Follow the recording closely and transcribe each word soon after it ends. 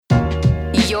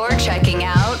You're checking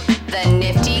out the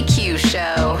NFTYQ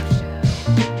Show.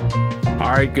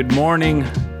 All right, good morning,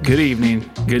 good evening,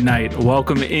 good night.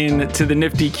 Welcome in to the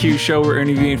NFTYQ Show. We're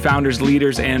interviewing founders,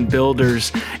 leaders, and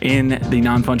builders in the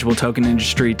non-fungible token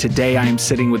industry. Today, I am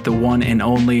sitting with the one and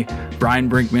only Bryan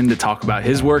Brinkman to talk about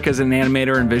his work as an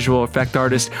animator and visual effect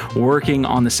artist, working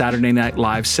on the Saturday Night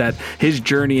Live set, his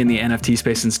journey in the NFT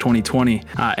space since 2020,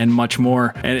 and much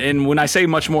more. And when I say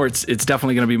much more, it's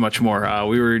definitely going to be much more.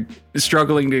 We were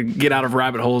struggling to get out of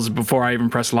rabbit holes before I even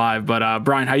pressed live. But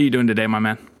Bryan, how are you doing today, my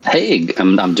man? Hey,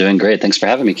 I'm doing great. Thanks for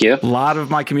having me, Q. A lot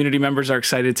of my community members are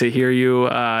excited to hear you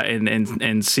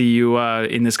and see you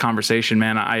in this conversation,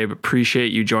 man. I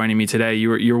appreciate you joining me today.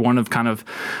 You're one of kind of,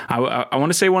 I want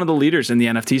to say one of the leaders in the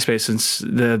NFT space since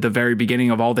the very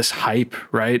beginning of all this hype,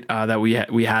 right? That we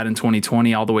had in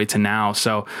 2020 all the way to now.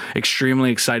 So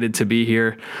extremely excited to be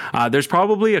here. There's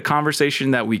probably a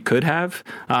conversation that we could have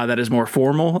that is more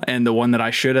formal and the one that I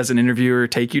should as an interviewer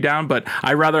take you down, but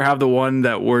I'd rather have the one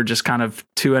that we're just kind of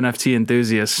two NFT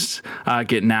enthusiasts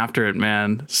getting after it,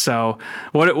 man. So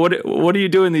what are you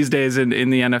doing these days in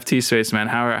the NFT space, man?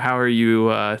 How are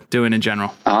you doing in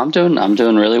general? I'm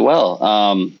doing really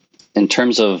well. In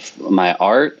terms of my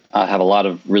art, I have a lot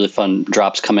of really fun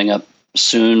drops coming up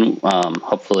soon.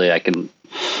 Hopefully I can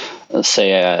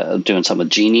say doing something with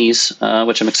genies,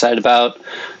 which I'm excited about.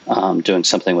 Doing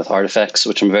something with artifacts,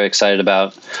 which I'm very excited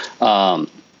about.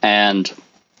 And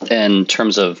in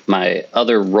terms of my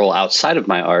other role outside of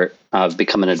my art, I've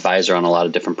become an advisor on a lot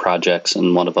of different projects,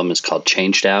 and one of them is called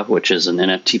ChangeDAO, which is an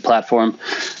NFT platform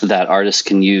that artists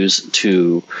can use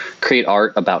to create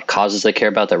art about causes they care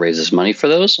about that raises money for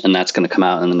those, and that's going to come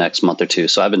out in the next month or two.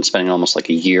 So I've been spending almost like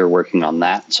a year working on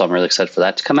that, so I'm really excited for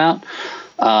that to come out.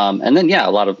 And then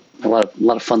a lot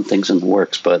of fun things in the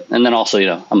works. And then also,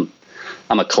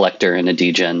 I'm a collector and a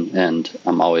degen, and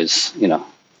I'm always,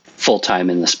 full-time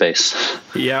in the space.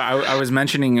 Yeah, I was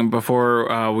mentioning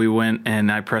before we went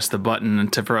and I pressed the button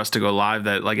for us to go live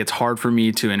that like it's hard for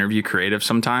me to interview creative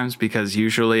sometimes because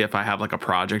usually if I have like a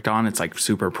project on, it's like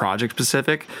super project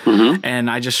specific, and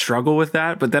I just struggle with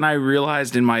that. But then I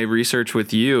realized in my research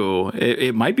with you,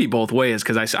 it might be both ways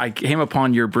because I came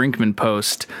upon your Brinkman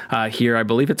post here. I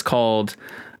believe it's called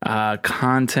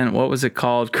content, what was it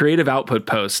called? Creative output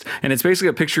post. And it's basically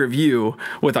a picture of you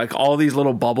with like all these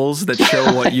little bubbles that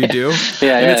show what you do.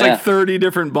 It's like 30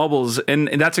 different bubbles. And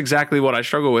that's exactly what I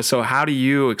struggle with. So how do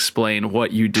you explain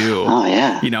what you do,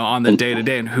 on the day to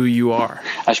day and who you are?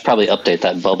 I should probably update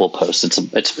that bubble post.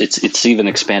 It's even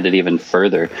expanded even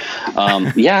further.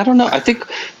 I don't know. I think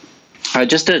I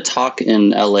just did a talk in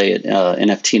LA at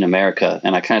NFT in America,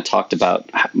 and I kind of talked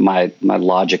about my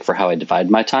logic for how I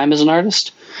divide my time as an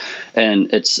artist.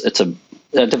 And it's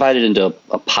divided into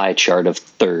a pie chart of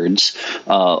thirds.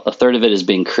 A third of it is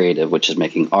being creative, which is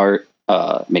making art,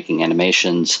 making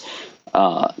animations,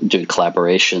 doing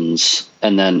collaborations.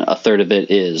 And then a third of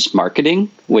it is marketing,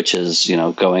 which is,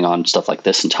 going on stuff like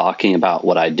this and talking about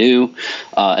what I do.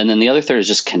 And then the other third is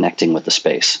just connecting with the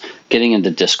space, getting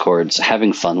into Discords,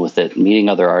 having fun with it, meeting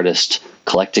other artists,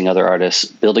 collecting other artists,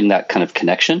 building that kind of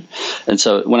connection. And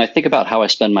so when I think about how I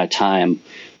spend my time,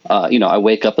 I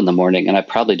wake up in the morning and I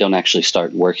probably don't actually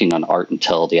start working on art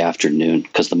until the afternoon,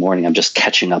 because the morning I'm just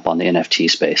catching up on the NFT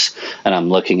space and I'm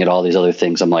looking at all these other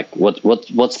things. I'm like,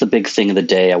 what's the big thing of the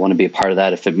day? I want to be a part of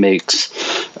that. If it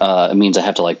it means I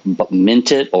have to like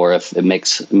mint it, or if it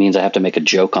means I have to make a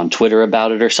joke on Twitter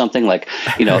about it or something, like,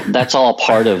 that's all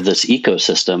part of this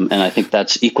ecosystem. And I think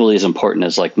that's equally as important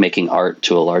as like making art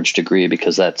to a large degree,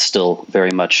 because that's still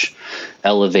very much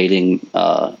elevating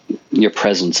your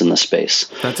presence in the space.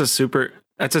 That's a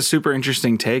super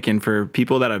interesting take. And for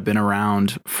people that have been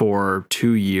around for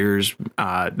 2 years,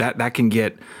 that can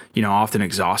get, often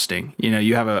exhausting.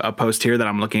 You have a post here that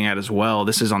I'm looking at as well.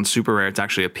 This is on Super Rare. It's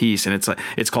actually a piece, and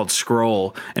it's called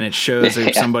Scroll, and it shows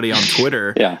somebody on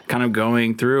Twitter kind of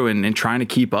going through and trying to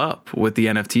keep up with the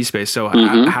NFT space. So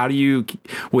how do you,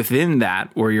 within that,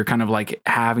 where you're kind of like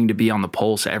having to be on the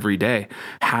pulse every day,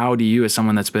 how do you, as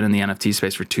someone that's been in the NFT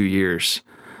space for 2 years,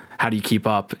 how do you keep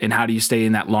up, and how do you stay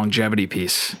in that longevity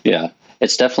piece? Yeah,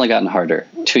 it's definitely gotten harder.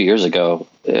 2 years ago,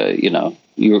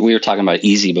 we were talking about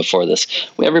easy before this.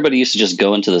 Everybody used to just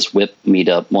go into this whip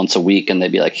meetup once a week, and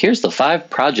they'd be like, here's the 5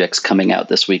 projects coming out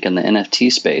this week in the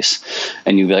NFT space.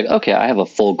 And you'd be like, okay, I have a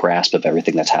full grasp of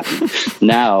everything that's happening.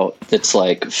 Now it's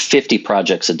like 50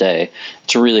 projects a day.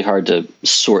 It's really hard to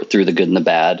sort through the good and the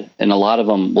bad. And a lot of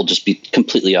them will just be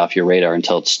completely off your radar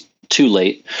until it's too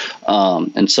late.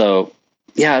 And so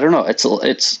yeah, I don't know.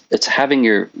 It's having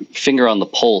your finger on the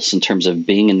pulse in terms of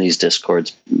being in these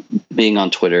discords, being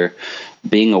on Twitter,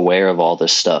 being aware of all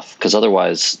this stuff. Because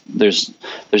otherwise, there's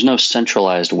no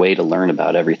centralized way to learn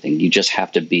about everything. You just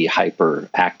have to be hyper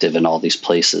active in all these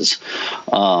places.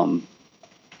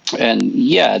 And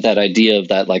yeah, that idea of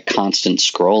that like constant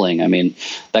scrolling. I mean,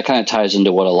 that kind of ties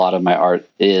into what a lot of my art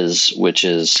is, which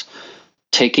is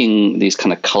taking these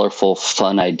kind of colorful,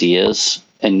 fun ideas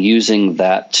and using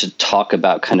that to talk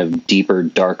about kind of deeper,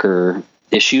 darker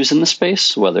issues in the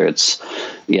space, whether it's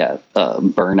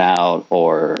burnout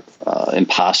or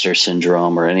imposter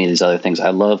syndrome or any of these other things. I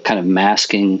love kind of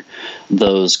masking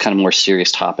those kind of more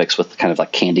serious topics with kind of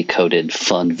like candy coated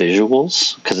fun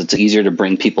visuals, because it's easier to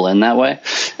bring people in that way.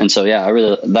 And so yeah, I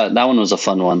really that one was a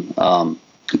fun one.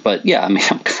 But yeah, I mean,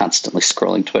 I'm constantly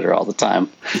scrolling Twitter all the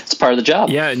time. It's part of the job.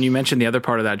 Yeah, and you mentioned the other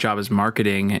part of that job is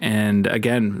marketing. And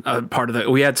again, part of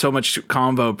we had so much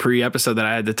convo pre-episode that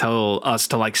I had to tell us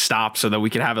to like stop so that we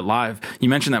could have it live. You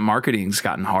mentioned that marketing's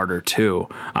gotten harder too.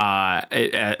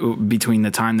 Between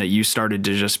the time that you started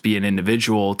to just be an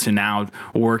individual to now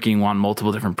working on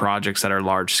multiple different projects that are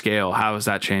large scale, how has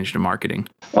that changed in marketing?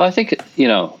 Well, I think,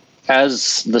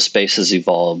 as the space has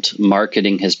evolved,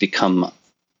 marketing has become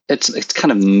it's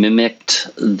kind of mimicked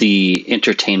the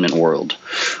entertainment world,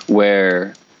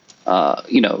 where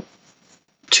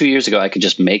 2 years ago I could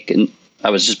just I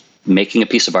was just making a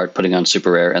piece of art, putting on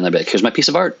Super Rare, and I'd be like, here's my piece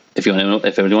of art. If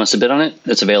anybody wants to bid on it,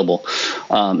 it's available.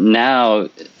 Now,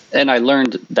 and I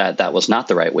learned that was not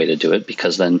the right way to do it,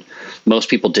 because then most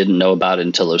people didn't know about it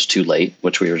until it was too late,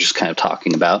 which we were just kind of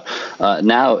talking about.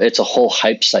 Now it's a whole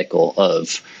hype cycle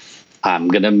of, I'm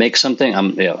going to make something.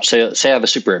 Say I have a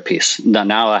Super Rare piece.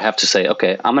 Now I have to say,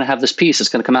 okay, I'm going to have this piece. It's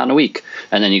going to come out in a week.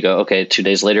 And then you go, okay, 2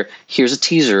 days later, here's a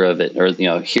teaser of it, or,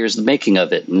 here's the making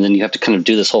of it. And then you have to kind of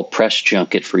do this whole press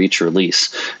junket for each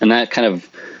release. And that kind of,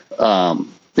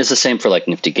 it's the same for like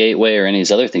Nifty Gateway or any of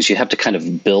these other things. You have to kind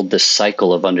of build this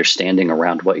cycle of understanding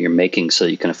around what you're making so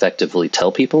you can effectively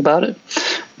tell people about it.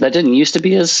 That didn't used to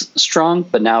be as strong,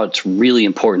 but now it's really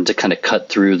important to kind of cut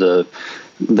through the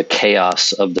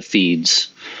chaos of the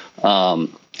feeds. And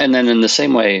then in the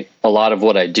same way, a lot of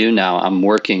what I do now, I'm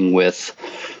working with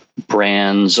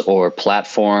brands or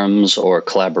platforms or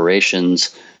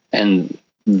collaborations, and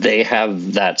they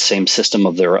have that same system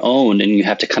of their own, and you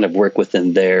have to kind of work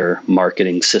within their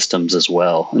marketing systems as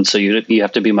well. And so you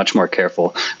have to be much more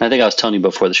careful. And I think I was telling you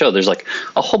before the show, there's like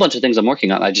a whole bunch of things I'm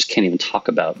working on I just can't even talk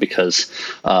about, because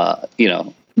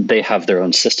they have their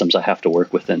own systems I have to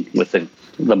work within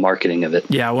the marketing of it.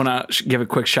 Yeah, I want to give a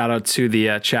quick shout out to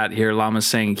the chat here. Llama's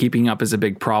saying keeping up is a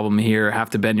big problem here. Have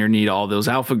to bend your knee to all those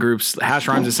alpha groups. Hash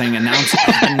Rhymes is saying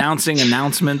announcing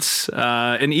announcements.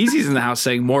 And Easy's in the house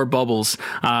saying more bubbles.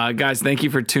 Guys, thank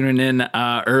you for tuning in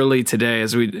early today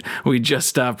as we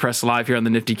just press live here on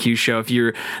the Nifty Q show. If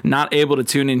you're not able to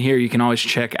tune in here, you can always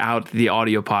check out the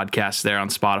audio podcast there on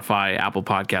Spotify, Apple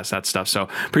Podcasts, that stuff. So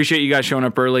appreciate you guys showing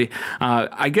up early.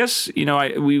 I guess,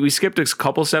 we skipped a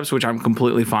couple steps, which I'm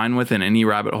completely fine with, and any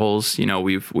rabbit holes,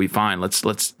 we find.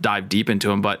 Let's dive deep into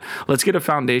them, but let's get a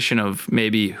foundation of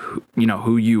maybe,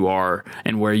 who you are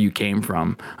and where you came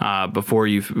from before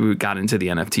you got into the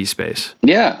NFT space.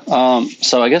 Yeah.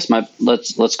 So I guess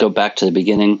let's go back to the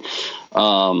beginning.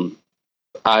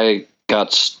 I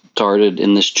got started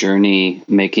in this journey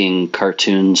making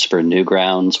cartoons for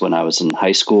Newgrounds when I was in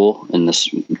high school, and this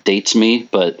dates me,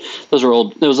 but those were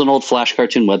old. There was an old Flash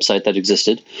cartoon website that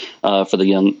existed for the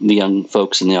young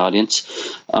folks in the audience.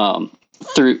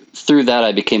 Through that,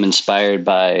 I became inspired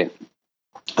by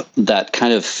that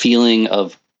kind of feeling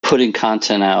of putting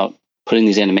content out, putting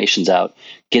these animations out,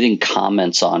 getting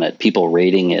comments on it, people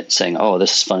rating it, saying, oh,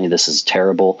 this is funny, this is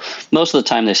terrible. Most of the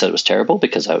time they said it was terrible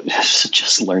because I was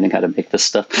just learning how to make this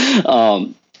stuff.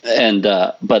 But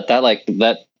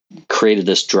that created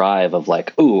this drive of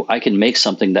like, ooh, I can make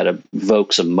something that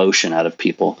evokes emotion out of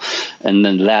people. And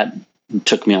then that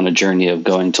took me on a journey of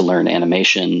going to learn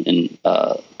animation in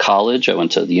college. I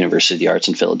went to the University of the Arts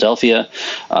in Philadelphia,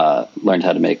 learned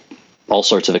how to make all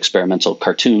sorts of experimental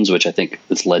cartoons, which I think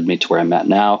has led me to where I'm at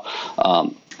now.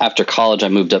 After college, I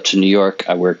moved up to New York.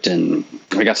 I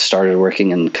got started working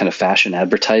in kind of fashion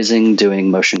advertising, doing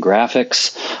motion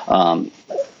graphics.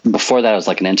 Before that, I was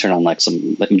like an intern on like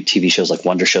some TV shows like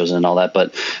Wonder Shows and all that.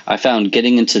 But I found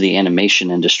getting into the animation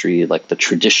industry, like the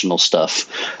traditional stuff,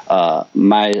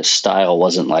 my style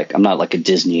wasn't like, I'm not like a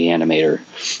Disney animator.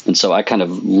 And so I kind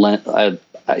of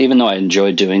even though I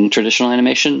enjoyed doing traditional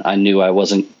animation, I knew I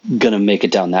wasn't going to make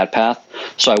it down that path.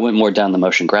 So I went more down the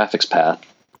motion graphics path.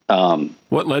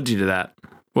 What led you to that?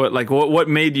 What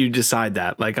made you decide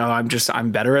that? Like, oh,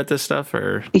 I'm better at this stuff,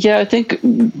 or? Yeah, I think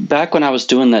back when I was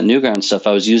doing that Newground stuff,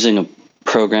 I was using a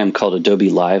program called Adobe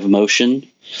Live Motion,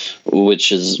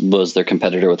 which was their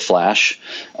competitor with Flash.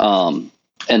 And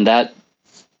that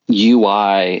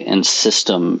UI and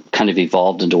system kind of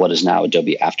evolved into what is now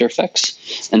Adobe After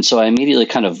Effects. And so I immediately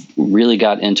kind of really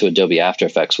got into Adobe After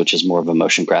Effects, which is more of a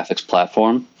motion graphics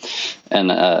platform. And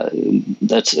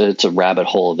it's a rabbit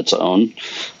hole of its own.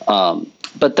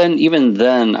 But then even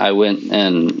then I went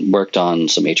and worked on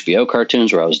some HBO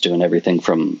cartoons where I was doing everything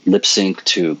from lip sync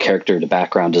to character to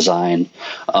background design.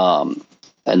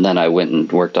 And then I went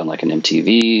and worked on like an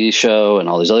MTV show and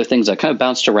all these other things. I kind of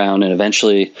bounced around and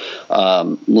eventually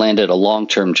landed a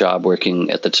long-term job working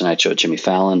at the Tonight Show with Jimmy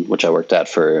Fallon, which I worked at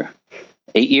for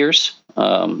 8 years,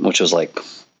 which was like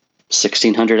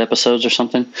 1,600 episodes or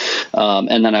something.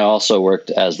 And then I also worked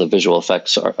as the visual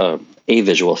effects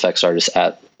artist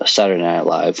at Saturday Night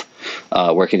Live,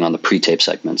 working on the pre-tape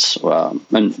segments.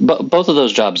 And both of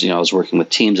those jobs, I was working with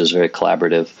teams. It was very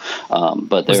collaborative.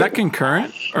 But was that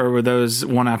concurrent, or were those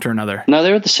one after another? No,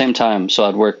 they were at the same time. So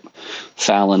I'd work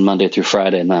Fallon Monday through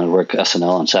Friday, and then I'd work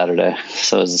SNL on Saturday.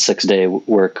 So it was a 6-day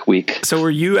work week. So were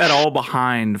you at all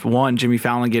behind, one, Jimmy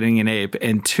Fallon getting an ape,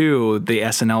 and two, the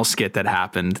SNL skit that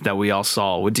happened that we all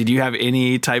saw? Did you have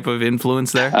any type of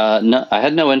influence there? No, I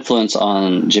had no influence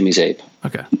on Jimmy's ape.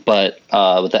 Okay. But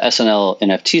with the SNL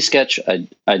NFT sketch,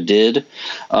 I did.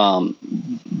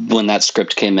 When that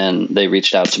script came in, they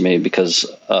reached out to me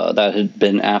because that had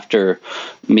been after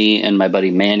me and my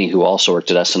buddy Manny, who also worked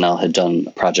at SNL, had done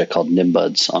a project called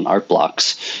Nimbuds on art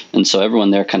blocks. And so everyone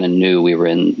there kind of knew we were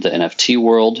in the NFT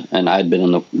world, and I'd been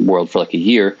in the world for like a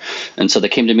year. And so they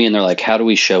came to me and they're like, how do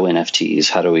we show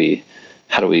NFTs?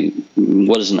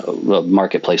 What does a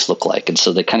marketplace look like? And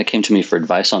so they kind of came to me for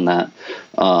advice on that.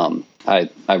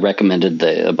 I recommended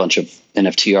a bunch of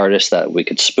NFT artists that we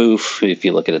could spoof. If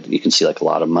you look at it, you can see like a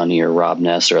lot of Money or Rob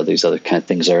Ness or these other kind of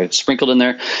things are sprinkled in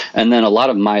there. And then a lot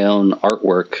of my own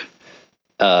artwork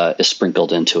is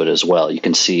sprinkled into it as well. You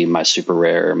can see my Super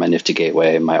Rare, my Nifty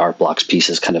Gateway, my Art Blocks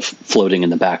pieces kind of floating in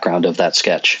the background of that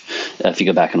sketch if you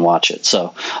go back and watch it.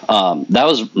 So that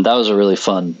was a really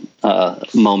fun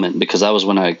moment, because that was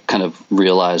when I kind of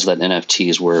realized that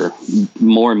NFTs were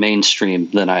more mainstream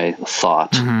than I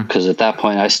thought. Because at that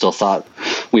point I still thought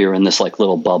we were in this like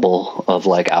little bubble of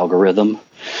like algorithm.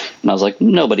 And I was like,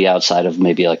 nobody outside of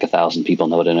maybe like 1,000 people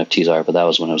know what NFTs are. But that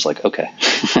was when I was like, okay,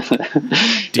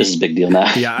 this is a big deal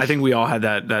now. Yeah, I think we all had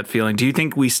that feeling. Do you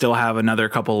think we still have another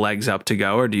couple legs up to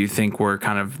go, or do you think we're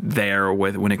kind of there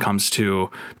when it comes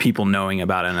to people knowing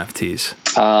about NFTs?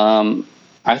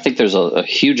 I think there's a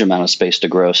huge amount of space to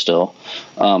grow still.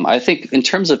 I think in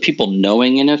terms of people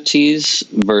knowing NFTs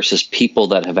versus people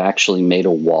that have actually made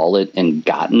a wallet and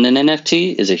gotten an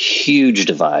NFT is a huge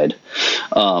divide.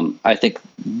 I think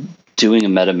doing a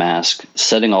MetaMask,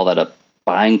 setting all that up,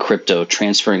 buying crypto,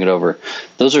 transferring it over,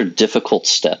 those are difficult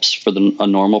steps for a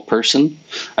normal person.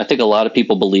 I think a lot of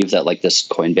people believe that like this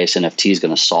Coinbase NFT is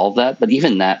going to solve that, but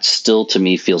even that still to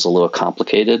me feels a little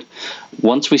complicated.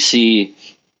 Once we see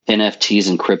NFTs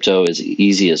and crypto as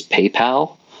easy as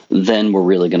PayPal, then we're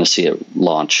really going to see it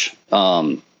launch.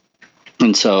 And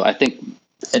so I think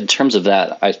in terms of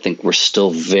that, I think we're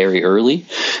still very early.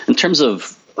 In terms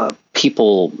of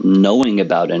people knowing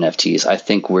about NFTs, I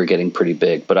think we're getting pretty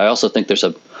big. But I also think there's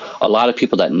a lot of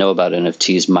people that know about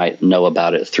NFTs might know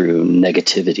about it through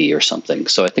negativity or something.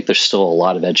 So I think there's still a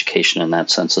lot of education in that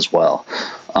sense as well.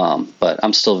 But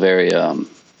I'm still very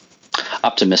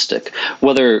optimistic.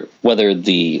 Whether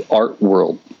the art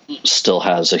world still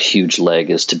has a huge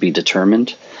leg is to be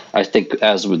determined. I think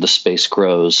as the space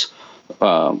grows,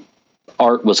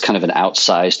 art was kind of an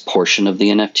outsized portion of the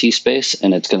NFT space,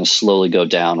 and it's going to slowly go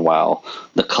down while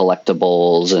the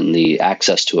collectibles and the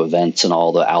access to events and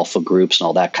all the alpha groups and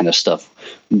all that kind of stuff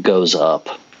goes up.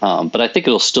 But I think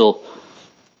it'll still,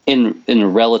 in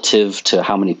relative to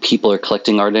how many people are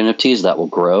collecting art NFTs, that will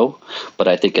grow. But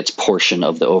I think its portion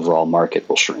of the overall market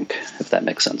will shrink, if that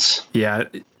makes sense.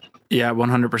 Yeah,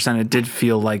 100%. It did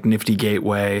feel like Nifty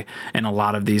Gateway and a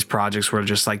lot of these projects were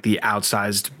just like the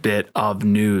outsized bit of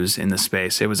news in the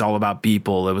space. It was all about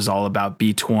Beeple. It was all about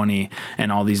B20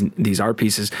 and all these art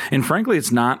pieces. And frankly,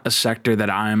 it's not a sector that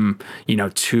I'm,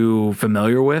 too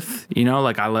familiar with.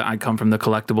 Like I come from the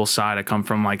collectible side. I come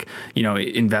from like,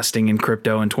 investing in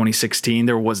crypto in 2016.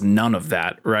 There was none of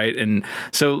that, right? And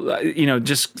so,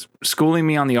 just schooling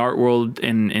me on the art world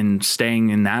and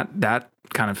staying in that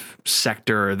kind of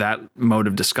sector or that mode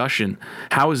of discussion.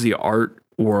 How is the art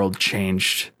world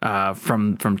changed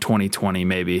from 2020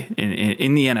 maybe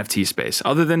in the NFT space,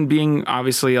 other than being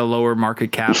obviously a lower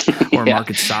market cap or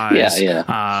market size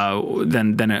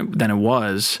than it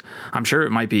was? I'm sure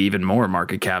it might be even more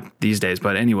market cap these days.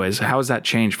 But anyways, how has that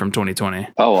changed from 2020?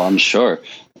 Oh, I'm sure.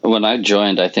 When I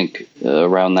joined, I think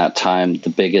around that time, the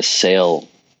biggest sale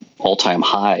all-time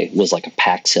high was like a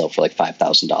pack sale for like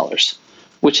 $5,000,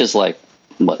 which is like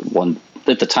one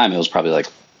at the time. It was probably like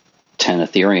 10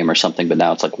 Ethereum or something, but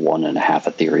now it's like 1.5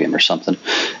 Ethereum or something.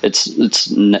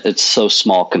 It's so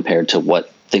small compared to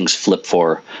what things flip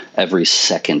for every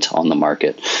second on the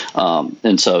market.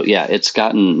 And so, yeah, it's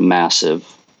gotten massive.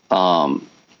 And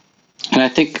I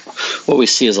think what we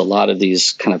see is a lot of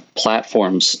these kind of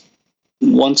platforms,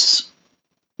 once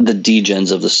the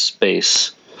degens of the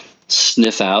space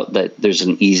sniff out that there's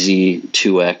an easy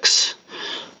 2x,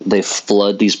 they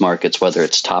flood these markets, whether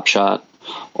it's Top Shot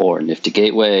or Nifty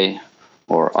Gateway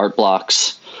or Art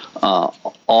Blocks.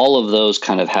 All of those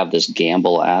kind of have this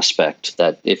gamble aspect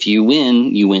that if you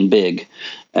win big,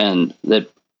 and that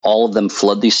all of them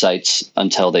flood these sites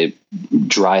until they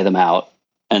dry them out,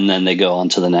 and then they go on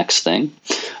to the next thing.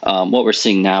 What we're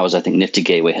seeing now is I think Nifty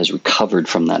Gateway has recovered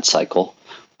from that cycle.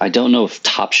 I don't know if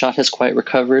Top Shot has quite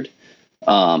recovered,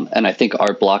 and I think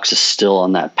Art Blocks is still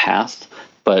on that path,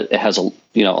 but it has a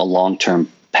long-term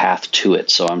path to it,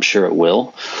 so I'm sure it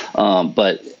will.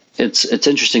 But it's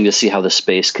interesting to see how the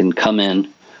space can come in,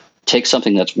 take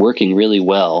something that's working really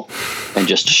well, and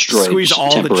just destroy squeeze it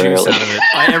all temporarily. the juice out of it,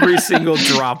 every single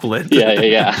droplet.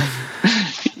 Yeah.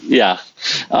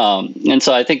 And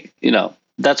so I think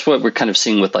that's what we're kind of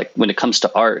seeing with like when it comes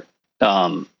to art.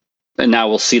 And now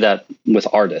we'll see that with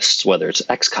artists, whether it's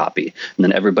Xcopy, and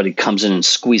then everybody comes in and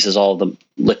squeezes all the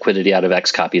liquidity out of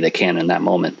Xcopy they can in that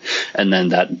moment. And then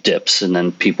that dips, and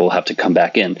then people have to come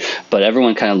back in. But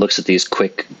everyone kind of looks at these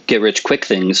quick, get rich quick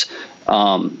things.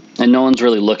 And no one's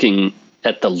really looking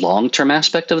at the long-term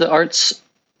aspect of the arts,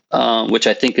 which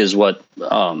I think is what,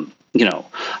 to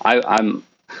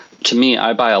me,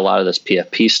 I buy a lot of this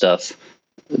PFP stuff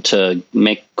to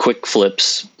make quick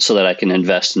flips so that I can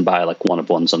invest and buy like one of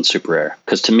ones on Super Rare.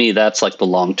 Because to me, that's like the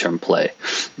long-term play.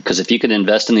 Because if you can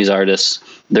invest in these artists,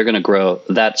 they're going to grow.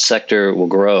 That sector will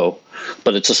grow,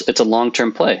 but it's a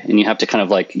long-term play, and you have to kind of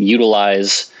like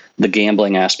utilize the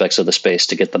gambling aspects of the space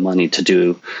to get the money to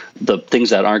do the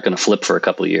things that aren't going to flip for a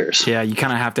couple of years. Yeah, you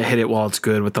kind of have to hit it while it's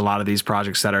good with a lot of these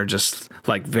projects that are just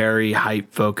like very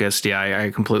hype focused. Yeah, I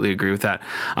completely agree with that.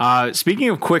 Speaking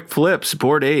of quick flips,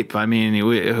 Bored Ape. I mean,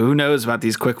 who knows about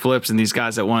these quick flips and these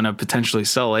guys that want to potentially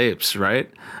sell apes, right?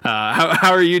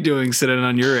 How are you doing sitting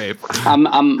on your ape?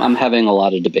 I'm having a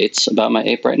lot of debates about my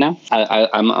ape right now.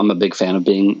 I'm a big fan of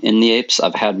being in the apes.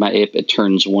 I've had my ape. It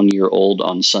turns 1 year old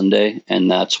on Sunday,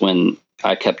 and that's when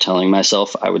I kept telling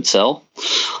myself I would sell.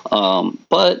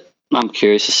 But I'm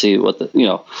curious to see what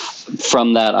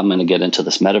from that, I'm going to get into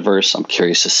this metaverse. I'm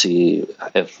curious to see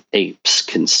if apes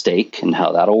can stake and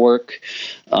how that'll work.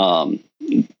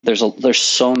 There's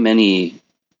so many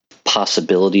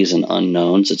possibilities and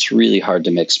unknowns. It's really hard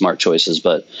to make smart choices.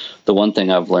 But the one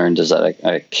thing I've learned is that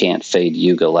I can't fade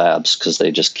Yuga Labs because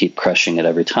they just keep crushing it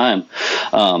every time.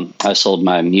 I sold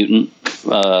my mutant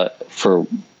for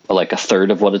like a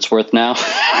third of what it's worth now.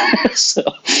 So,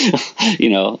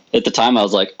 at the time I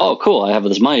was like, oh, cool, I have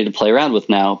this money to play around with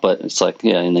now. But it's like,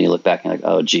 yeah, and then you look back and you're like,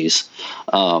 oh, geez.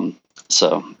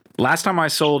 So last time I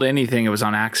sold anything, it was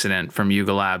on accident from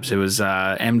Yuga Labs. It was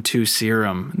M2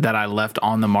 Serum that I left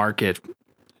on the market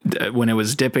when it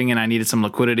was dipping and I needed some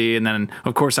liquidity. And then,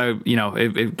 of course,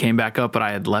 it came back up, but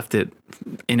I had left it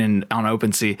on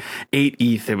OpenSea. 8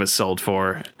 ETH it was sold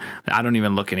for. I don't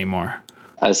even look anymore.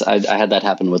 I had that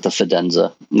happen with the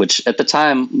Fidenza, which at the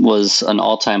time was an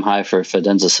all-time high for a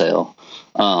Fidenza sale,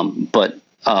 but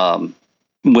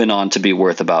went on to be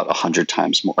worth about 100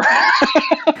 times more.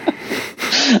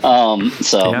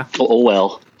 Oh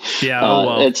well. Yeah,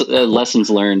 well. It's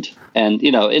lessons learned. And,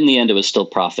 in the end, it was still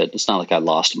profit. It's not like I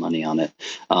lost money on it.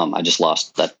 I just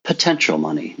lost that potential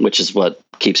money, which is what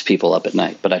keeps people up at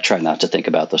night. But I try not to think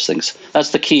about those things.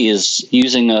 That's the key, is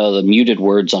using the muted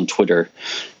words on Twitter.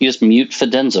 You just mute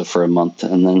Fidenza for a month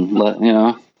and then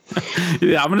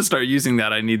Yeah, I'm gonna start using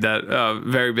that. I need that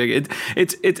very big.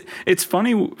 It's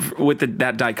funny with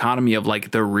that dichotomy of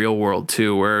like the real world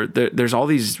too, where there's all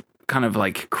these kind of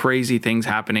like crazy things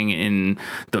happening in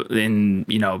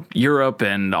Europe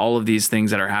and all of these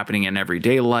things that are happening in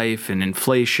everyday life and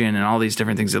inflation and all these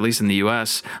different things, at least in the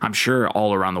US, I'm sure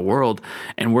all around the world.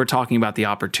 And we're talking about the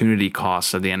opportunity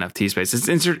costs of the NFT space.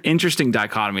 It's an interesting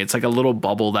dichotomy. It's like a little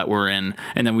bubble that we're in,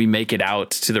 and then we make it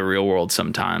out to the real world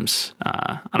sometimes.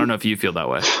 I don't know if you feel that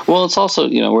way. Well, it's also,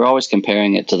 we're always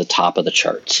comparing it to the top of the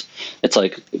charts. It's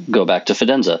like, go back to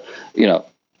Fidenza,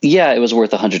 yeah, it was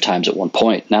worth 100 times at one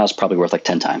point. Now it's probably worth like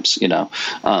 10 times,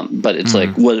 but it's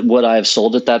like, would I have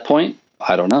sold at that point?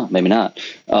 I don't know. Maybe not.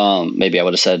 Maybe I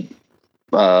would have said,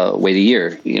 wait a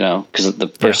year, because the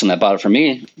person that bought it from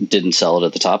me didn't sell it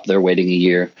at the top. They're waiting a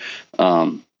year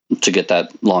to get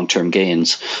that long-term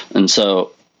gains. And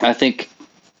so I think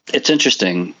it's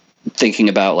interesting thinking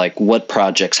about like what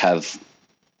projects have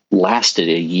lasted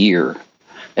a year.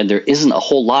 And there isn't a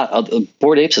whole lot of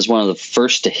Bored Apes is one of the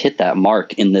first to hit that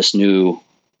mark in this new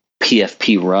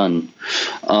PFP run.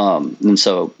 And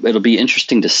so it'll be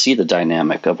interesting to see the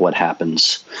dynamic of what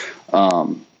happens.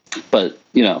 But,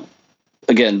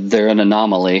 again, they're an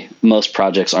anomaly. Most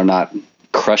projects are not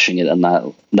crushing it on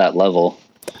that level.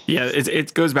 Yeah,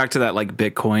 it goes back to that like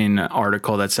Bitcoin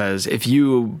article that says if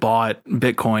you bought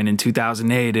Bitcoin in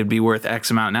 2008, it'd be worth X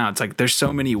amount now. It's like there's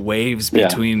so many waves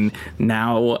between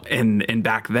now and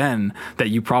back then that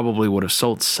you probably would have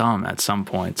sold some at some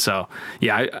point. So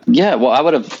well, I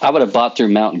would have bought through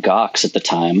Mt. Gox at the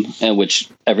time, in which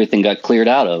everything got cleared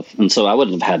out of, and so I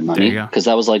wouldn't have had money because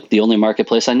that was like the only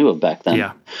marketplace I knew of back then.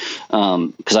 Yeah,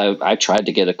 because I tried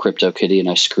to get a CryptoKitty and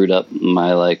I screwed up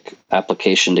my like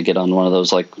application to get on one of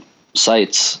those like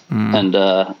sites, and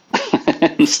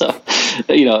and so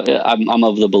I'm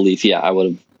of the belief I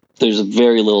would have. There's a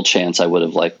very little chance I would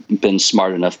have like been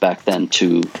smart enough back then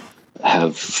to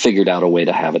have figured out a way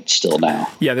to have it still now.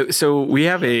 Yeah, so we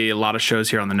have a lot of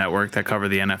shows here on the network that cover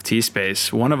the NFT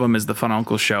space. One of them is the Fun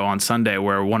Uncle show on Sunday,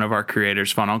 where one of our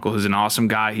creators, Fun Uncle, who's an awesome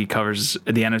guy, he covers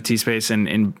the NFT space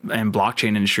and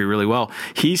blockchain industry really well.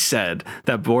 He said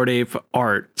that Bored Ape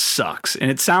art sucks. And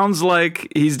it sounds like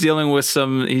he's dealing with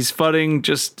he's fudding,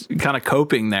 just kind of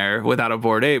coping there without a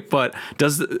Bored Ape. But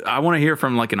I want to hear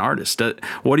from like an artist.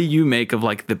 What do you make of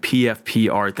like the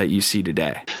PFP art that you see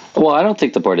today? Well, I don't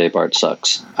think the Bored Ape art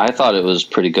sucks. I thought it was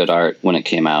pretty good art when it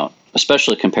came out,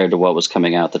 especially compared to what was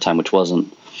coming out at the time, which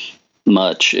wasn't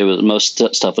much. It was most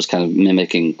stuff was kind of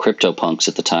mimicking CryptoPunks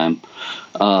at the time.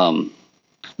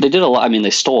 They did a lot. I mean, they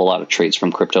stole a lot of traits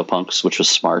from CryptoPunks, which was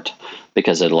smart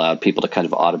because it allowed people to kind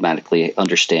of automatically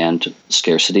understand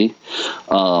scarcity.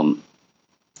 And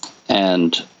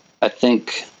I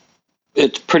think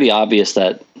it's pretty obvious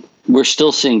that we're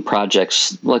still seeing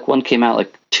projects like one came out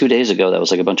like 2 days ago that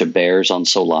was like a bunch of bears on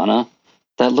Solana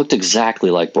that looked exactly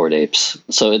like Bored Apes.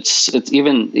 So it's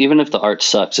even if the art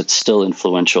sucks, it's still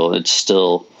influential.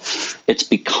 It's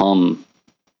become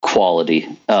quality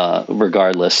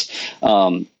regardless.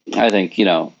 I think,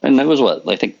 and it was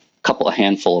I think a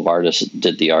handful of artists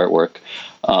did the artwork.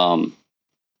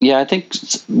 I think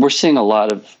we're seeing a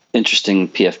lot of interesting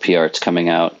PFP arts coming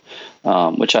out,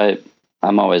 which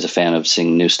I'm always a fan of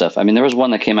seeing new stuff. I mean, there was one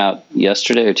that came out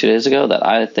yesterday or 2 days ago that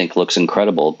I think looks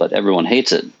incredible, but everyone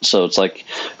hates it. So it's like,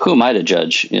 who am I to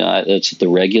judge? It's the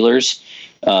regulars,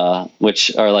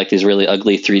 which are like these really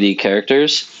ugly 3D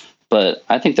characters, but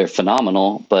I think they're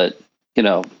phenomenal. But,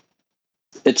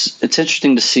 it's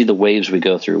interesting to see the waves we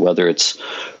go through, whether it's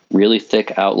really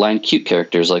thick outline cute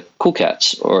characters like Cool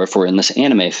Cats, or if we're in this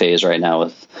anime phase right now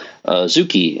with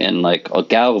Zuki and like a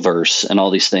Galverse and all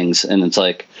these things. And it's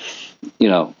like,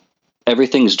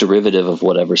 everything's derivative of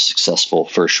whatever's successful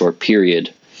for a short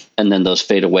period, and then those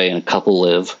fade away and a couple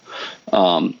live.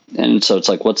 And so it's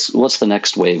like, what's the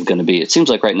next wave going to be? It seems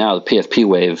like right now the PFP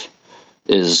wave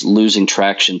is losing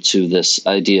traction to this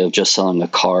idea of just selling a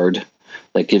card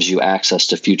that gives you access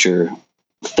to future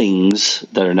things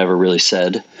that are never really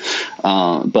said.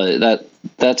 But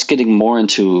that's getting more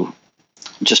into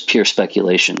just pure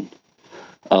speculation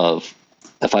of,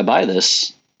 if I buy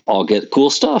this, I'll get cool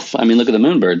stuff. I mean, look at the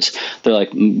Moonbirds. They're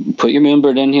like, put your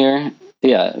Moonbird in here.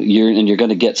 Yeah, you're going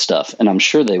to get stuff. And I'm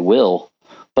sure they will,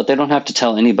 but they don't have to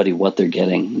tell anybody what they're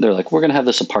getting. They're like, we're going to have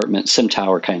this apartment, sim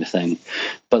tower kind of thing.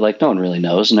 But like, no one really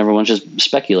knows, and everyone's just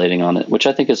speculating on it, which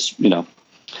I think is,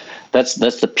 that's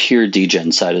the pure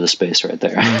degen side of the space right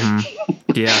there.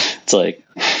 Mm-hmm. Yeah. It's like,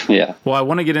 yeah. Well, I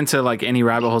want to get into like any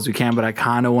rabbit holes we can, but I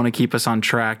kind of want to keep us on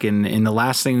track. And the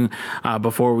last thing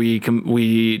before we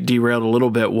derailed a little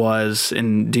bit was,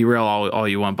 and derail all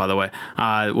you want, by the way,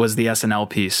 was the SNL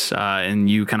piece and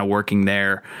you kind of working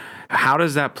there. How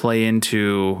does that play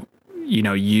into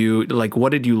you like,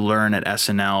 what did you learn at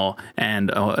SNL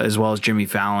and as well as Jimmy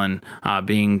Fallon,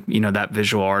 being, that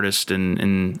visual artist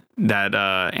and that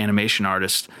animation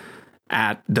artist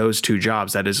at those two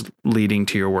jobs that is leading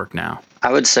to your work now?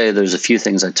 I would say there's a few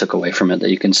things I took away from it that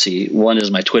you can see. One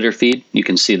is my Twitter feed. You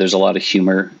can see there's a lot of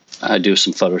humor. I do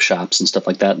some Photoshops and stuff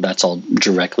like that. That's all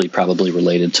directly probably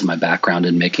related to my background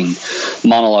in making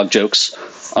monologue jokes.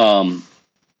 And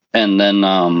then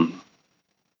I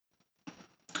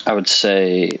would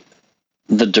say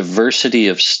the diversity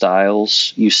of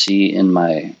styles you see in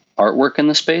my artwork in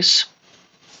the space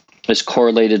is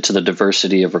correlated to the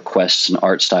diversity of requests and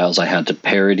art styles I had to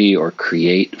parody or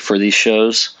create for these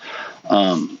shows.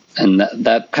 And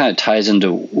that kind of ties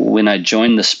into when I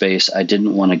joined the space, I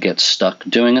didn't want to get stuck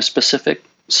doing a specific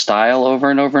style over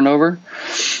and over and over.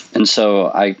 And so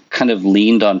I kind of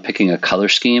leaned on picking a color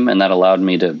scheme, and that allowed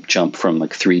me to jump from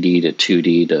like 3D to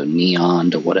 2D to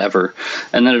neon to whatever.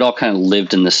 And then it all kind of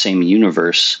lived in the same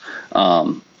universe.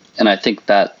 And I think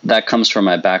that comes from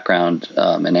my background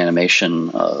in animation,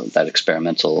 that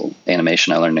experimental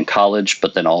animation I learned in college,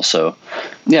 but then also,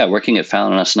 working at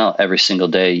Fallon and SNL every single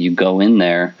day. You go in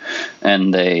there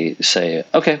and they say,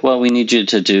 okay, well, we need you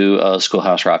to do a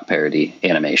Schoolhouse Rock parody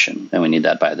animation, and we need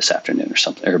that by this afternoon or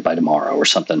something, or by tomorrow or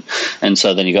something. And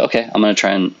so then you go, okay, I'm going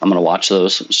to watch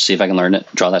those, see if I can learn it,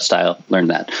 draw that style, learn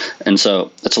that. And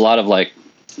so it's a lot of like,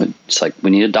 it's like,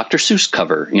 we need a Dr. Seuss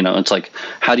cover, it's like,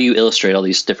 how do you illustrate all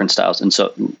these different styles? And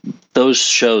so those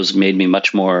shows made me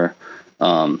much more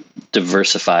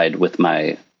diversified with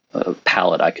my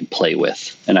palette I could play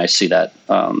with. And I see that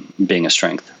being a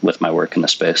strength with my work in the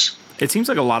space. It seems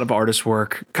like a lot of artists'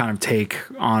 work kind of take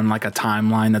on like a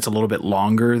timeline that's a little bit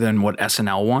longer than what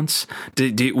SNL wants.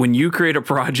 When you create a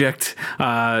project,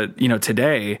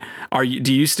 today,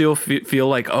 do you still feel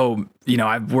like,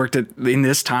 I've worked in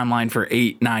this timeline for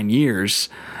 8-9 years?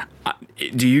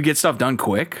 Do you get stuff done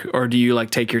quick, or do you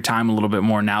like take your time a little bit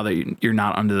more now that you're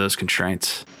not under those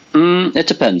constraints? It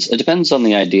depends. It depends on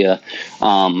the idea.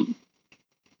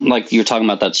 Like you were talking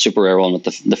about that super rare one with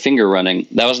the finger running,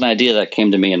 that was an idea that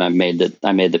came to me, and I made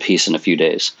the piece in a few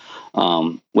days.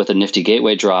 With a Nifty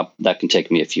Gateway drop, that can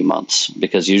take me a few months,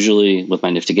 because usually with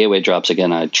my Nifty Gateway drops,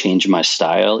 again, I change my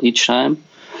style each time.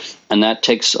 And that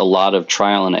takes a lot of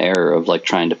trial and error of like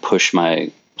trying to push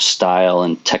my style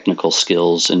and technical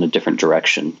skills in a different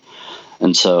direction.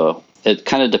 And so it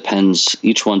kind of depends.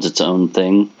 Each one's its own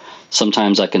thing.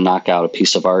 Sometimes I can knock out a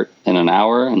piece of art in an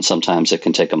hour, and sometimes it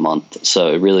can take a month.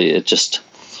 So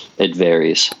it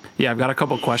varies. Yeah, I've got a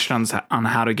couple of questions on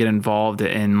how to get involved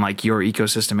in like your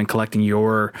ecosystem and collecting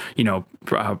your,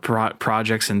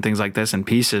 projects and things like this and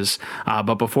pieces.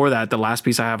 But before that, the last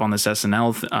piece I have on this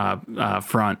SNL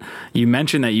front, you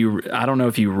mentioned that I don't know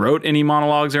if you wrote any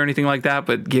monologues or anything like that,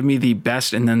 but give me the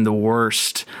best and then the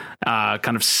worst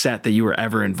kind of set that you were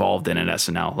ever involved in at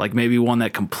SNL. Like maybe one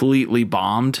that completely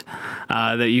bombed,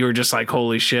 that you were just like,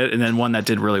 holy shit, and then one that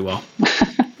did really well.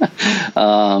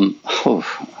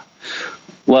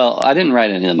 Well, I didn't write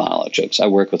any of the monologue jokes. I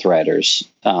work with writers.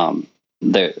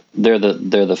 They're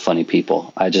the funny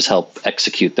people. I just help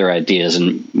execute their ideas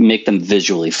and make them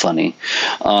visually funny.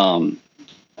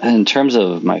 In terms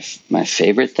of my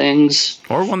favorite things,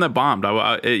 or one that bombed,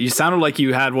 you sounded like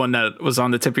you had one that was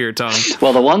on the tip of your tongue.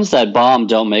 Well, the ones that bomb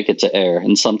don't make it to air,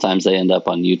 and sometimes they end up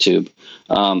on YouTube.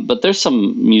 But there's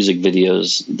some music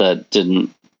videos that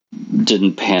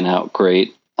didn't pan out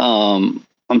great. I'm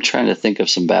trying to think of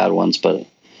some bad ones, but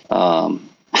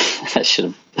I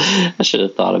should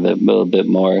have thought of it a little bit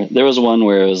more. There was one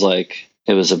where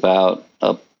it was about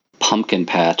a pumpkin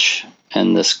patch,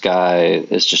 and this guy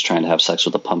is just trying to have sex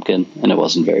with a pumpkin, and it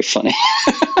wasn't very funny.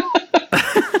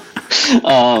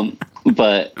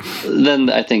 But then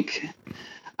I think,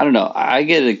 I don't know, I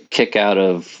get a kick out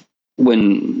of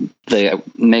when they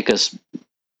make us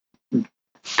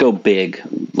go big,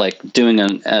 like doing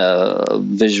a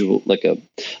visual, like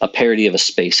a parody of a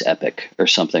space epic or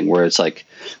something, where it's like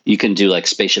you can do like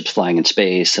spaceships flying in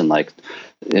space and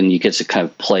you get to kind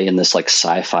of play in this like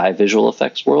sci-fi visual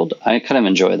effects world. I kind of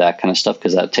enjoy that kind of stuff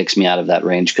because that takes me out of that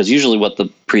range, because usually what the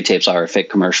pre-tapes are fake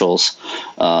commercials,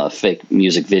 fake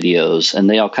music videos, and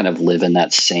they all kind of live in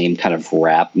that same kind of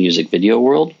rap music video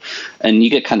world, and you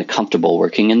get kind of comfortable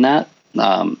working in that.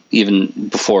 Even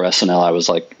before SNL, I was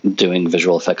like doing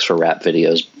visual effects for rap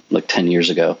videos like 10 years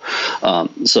ago.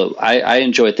 So I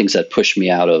enjoy things that push me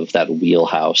out of that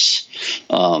wheelhouse.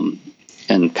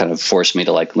 and kind of forced me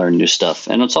to like learn new stuff.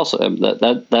 And it's also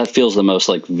that feels the most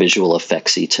like visual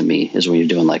effectsy to me, is when you're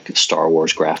doing like Star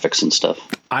Wars graphics and stuff.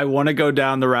 I want to go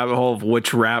down the rabbit hole of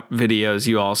which rap videos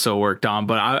you also worked on,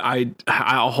 but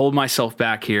I'll hold myself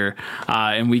back here,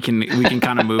 and we can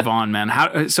kind of move on,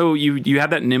 man. So you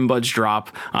had that Nimbudge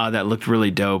drop that looked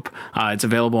really dope. It's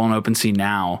available on OpenSea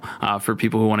now for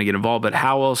people who want to get involved. But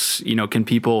how else can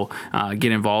people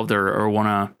get involved or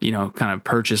want to kind of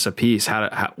purchase a piece?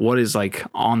 What is like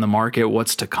on the market?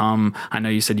 What's to come? I know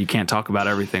you said you can't talk about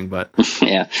everything, but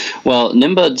yeah. Well,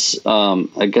 Nimbuds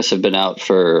I guess have been out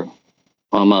for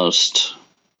almost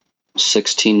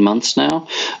 16 months now.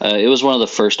 It was one of the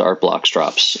first Art Blocks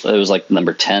drops. It was like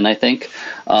number 10, I think.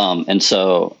 And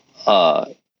so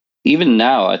even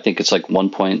now, I think it's like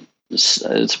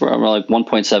it's around like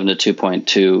 1.7 to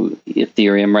 2.2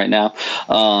 Ethereum right now.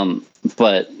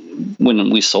 But when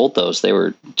we sold those, they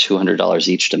were $200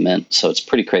 each to mint. So it's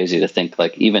pretty crazy to think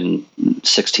like even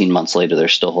 16 months later, they're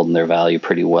still holding their value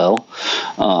pretty well.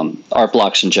 Art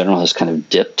Blocks in general has kind of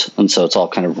dipped. And so it's all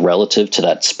kind of relative to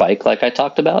that spike like I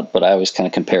talked about. But I always kind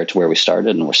of compare it to where we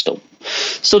started, and we're still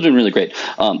doing really great.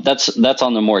 That's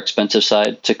on the more expensive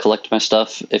side to collect my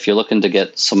stuff. If you're looking to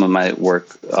get some of my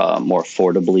work more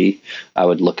affordably, I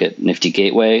would look at Nifty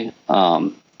Gateway.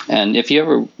 And if you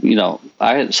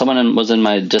ever, someone was in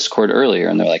my Discord earlier,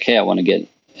 and they're like, "Hey, I want to get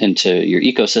into your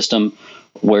ecosystem.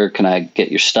 Where can I get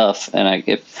your stuff?" And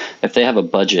if they have a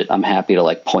budget, I'm happy to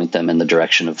like point them in the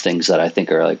direction of things that I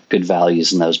think are like good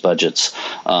values in those budgets.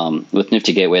 With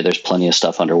Nifty Gateway, there's plenty of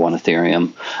stuff under 1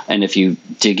 Ethereum. And if you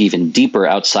dig even deeper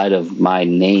outside of my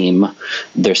name,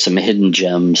 there's some hidden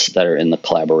gems that are in the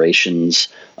collaborations.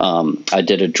 I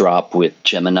did a drop with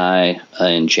Gemini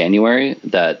in January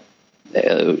that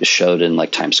showed in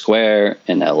like Times Square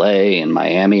in LA in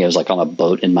Miami. I was like on a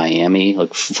boat in Miami,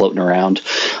 like floating around.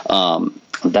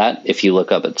 That, if you look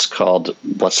up, it's called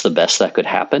 "What's the Best That Could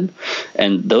Happen?"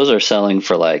 And those are selling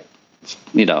for like,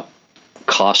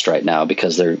 cost right now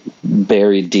because they're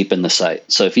buried deep in the site.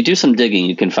 So if you do some digging,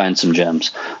 you can find some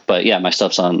gems. But yeah, my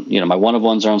stuff's on, my one of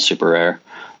ones are on Super Rare.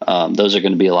 Those are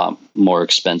going to be a lot more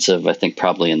expensive. I think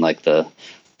probably in like the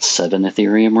 7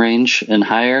 Ethereum range and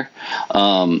higher.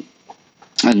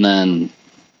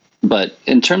 But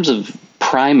in terms of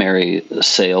primary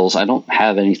sales, I don't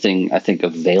have anything I think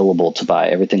available to buy.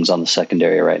 Everything's on the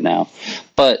secondary right now.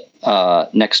 But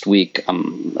next week,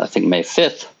 I think May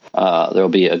 5th, there'll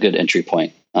be a good entry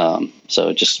point.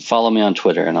 So just follow me on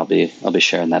Twitter, and I'll be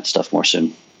sharing that stuff more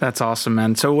soon. That's awesome,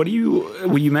 man. So when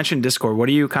you mentioned Discord, what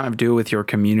do you kind of do with your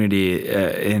community?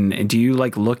 And do you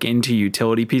like look into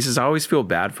utility pieces? I always feel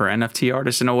bad for NFT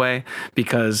artists in a way,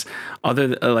 because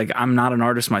I'm not an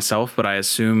artist myself, but I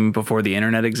assume before the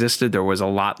internet existed, there was a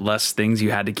lot less things you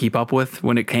had to keep up with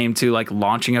when it came to like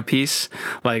launching a piece.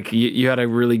 Like you had a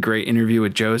really great interview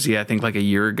with Josie, I think like a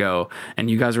year ago,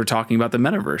 and you guys were talking about the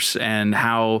metaverse and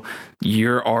how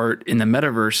your art in the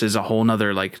metaverse is a whole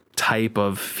nother like type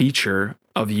of feature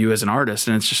of you as an artist.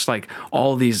 And it's just like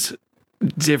all these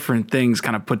different things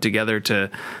kind of put together to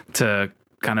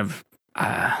kind of,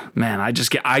 man,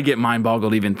 I get mind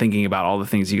boggled even thinking about all the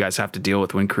things you guys have to deal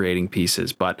with when creating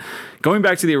pieces. But going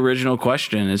back to the original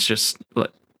question, it's just,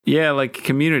 yeah, like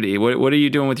community. What are you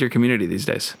doing with your community these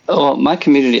days? Oh, my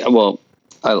community. Well,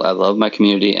 I love my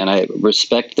community and I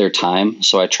respect their time.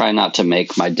 So I try not to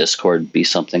make my Discord be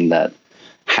something that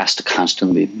has to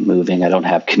constantly be moving. I don't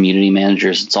have community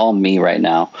managers. It's all me right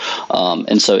now.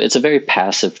 And so it's a very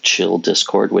passive, chill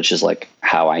Discord, which is like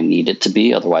how I need it to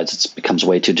be. Otherwise, it becomes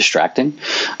way too distracting.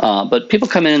 But people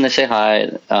come in and they say hi.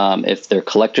 If they're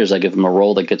collectors, I give them a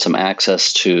role that gets them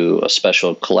access to a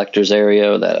special collectors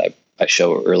area that I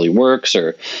show early works,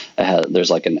 or there's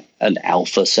like an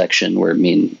alpha section where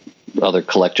other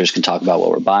collectors can talk about what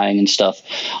we're buying and stuff.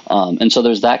 And so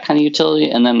there's that kind of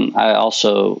utility. And then I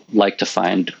also like to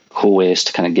find cool ways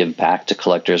to kind of give back to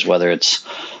collectors, whether it's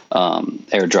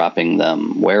airdropping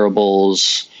them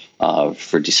wearables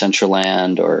for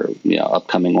Decentraland or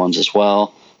upcoming ones as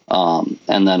well.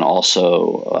 And then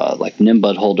also like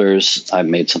Nimbud holders. I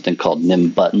made something called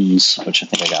Nim Buttons, which I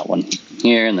think I got one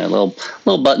here, and they're little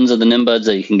buttons of the Nimbuds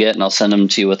that you can get, and I'll send them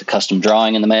to you with a custom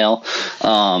drawing in the mail.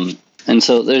 And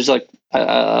so there's like,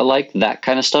 I like that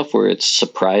kind of stuff where it's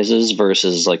surprises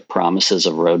versus like promises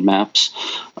of roadmaps.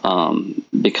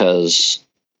 Because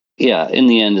in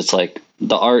the end, it's like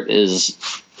the art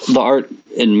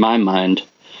in my mind,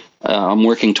 I'm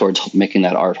working towards making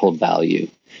that art hold value.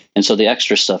 And so the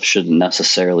extra stuff shouldn't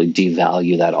necessarily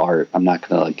devalue that art. I'm not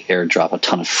going to like airdrop a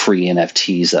ton of free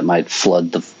NFTs that might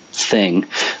flood the thing.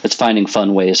 It's finding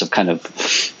fun ways of kind of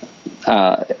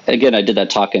again, I did that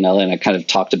talk in LA, and I kind of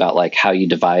talked about like how you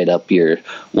divide up your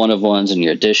one of ones and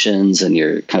your editions and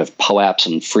your kind of POAPs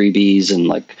and freebies and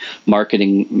like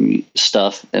marketing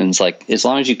stuff. And it's like, as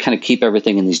long as you kind of keep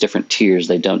everything in these different tiers,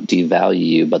 they don't devalue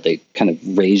you, but they kind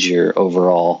of raise your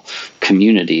overall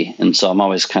community. And so I'm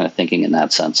always kind of thinking in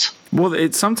that sense.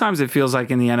 Well, sometimes it feels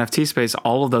like in the NFT space,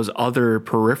 all of those other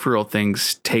peripheral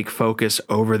things take focus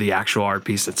over the actual art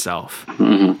piece itself.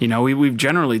 Mm-hmm. You know, we've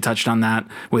generally touched on that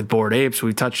with Bored Apes.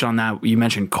 We've touched on that. You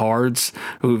mentioned cards,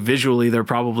 who visually they're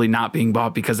probably not being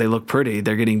bought because they look pretty.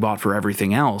 They're getting bought for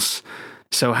everything else.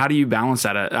 So how do you balance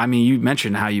that? I mean, you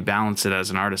mentioned how you balance it as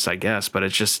an artist, I guess, but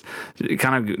it's just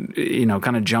kind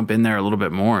of jump in there a little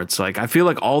bit more. It's like, I feel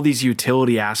like all these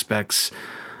utility aspects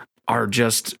are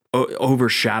just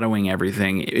overshadowing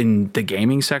everything in the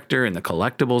gaming sector, in the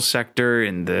collectibles sector,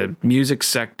 in the music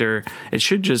sector. It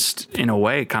should just, in a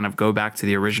way, kind of go back to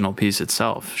the original piece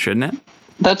itself, shouldn't it?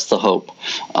 That's the hope.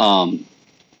 I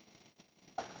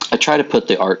try to put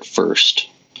the art first,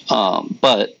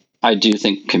 but I do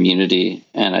think community,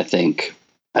 and I think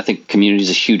community is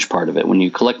a huge part of it. When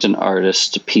you collect an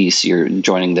artist piece, you're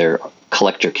joining their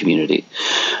collector community.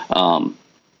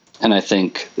 And I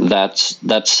think that's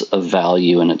a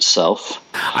value in itself.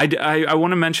 I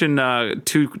want to mention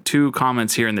two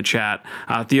comments here in the chat.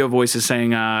 Theo Voice is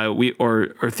saying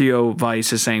or Theo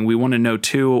Vice is saying we want to know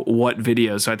what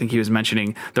videos. So I think he was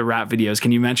mentioning the rap videos.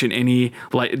 Can you mention any,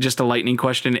 like, just a lightning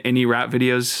question, any rap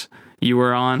videos you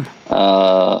were on?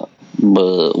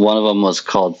 One of them was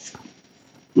called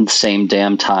 "Same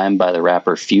Damn Time" by the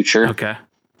rapper Future. Okay.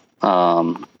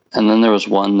 And then there was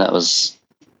one that was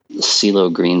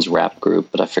CeeLo Green's rap group,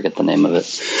 but I forget the name of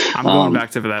it. I'm going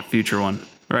back to that Future one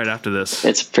right after this.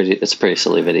 It's a pretty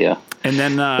silly video. And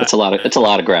then it's a lot of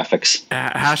graphics.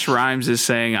 Hash Rhymes is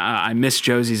saying I miss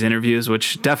Josie's interviews,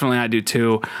 which definitely I do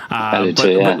too. I do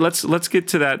too. Yeah. But let's get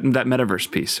to that metaverse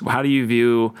piece. How do you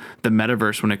view the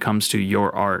metaverse when it comes to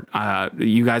your art?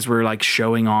 You guys were like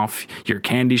showing off your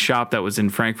candy shop that was in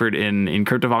Frankfurt in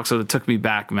CryptoVox, so it took me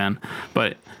back, man.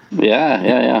 But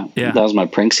yeah. That was my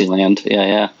Prinksy land.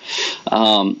 Yeah.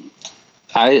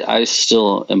 I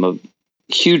still am a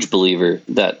huge believer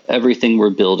that everything we're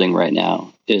building right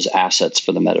now is assets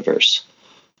for the metaverse.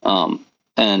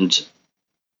 And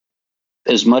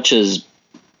as much as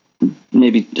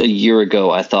maybe a year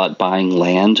ago I thought buying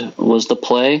land was the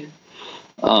play,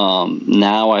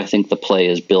 now I think the play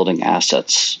is building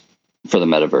assets for the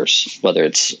metaverse, whether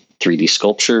it's 3D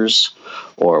sculptures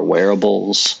or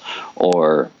wearables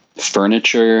or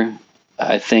furniture.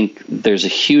 I think there's a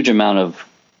huge amount of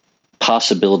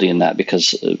possibility in that,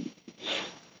 because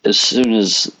as soon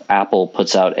as Apple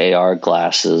puts out AR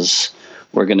glasses,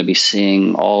 we're going to be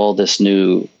seeing all this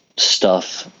new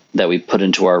stuff that we put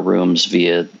into our rooms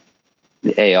via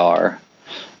the AR.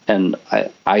 And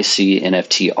I see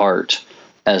NFT art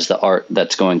as the art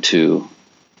that's going to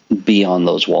be on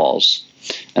those walls.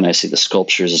 And I see the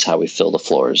sculptures as how we fill the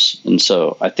floors. And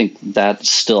so I think that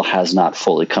still has not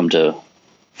fully come to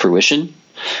fruition.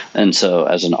 And so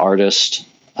as an artist,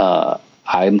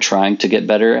 I'm trying to get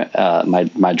better.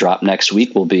 My drop next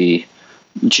week will be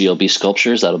GLB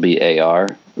sculptures. That'll be AR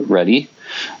ready.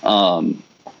 I'm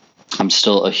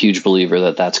still a huge believer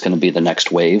that that's going to be the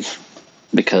next wave,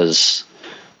 because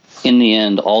in the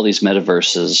end, all these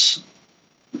metaverses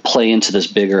play into this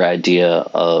bigger idea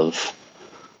of,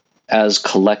 as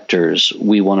collectors,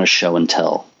 we want to show and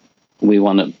tell. We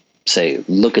want to say,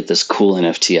 look at this cool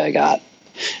NFT I got.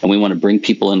 And we want to bring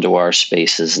people into our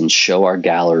spaces and show our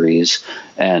galleries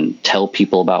and tell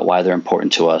people about why they're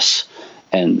important to us.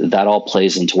 And that all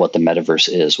plays into what the metaverse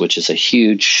is, which is a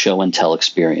huge show and tell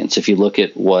experience. If you look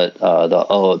at what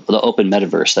the open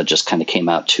metaverse that just kind of came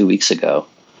out 2 weeks ago,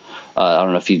 I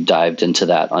don't know if you dived into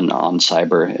that on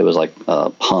Cyber. It was like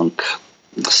Punk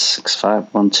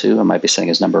 6512. I might be saying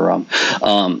his number wrong.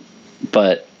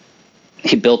 But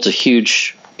he built a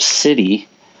huge city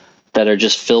that are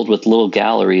just filled with little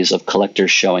galleries of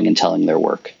collectors showing and telling their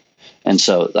work. And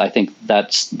so I think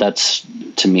that's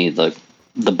to me the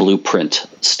blueprint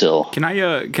still. Can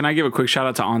I give a quick shout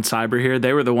out to On Cyber here?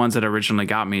 They were the ones that originally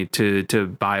got me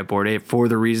to buy a Bored Ape for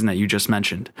the reason that you just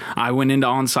mentioned. I went into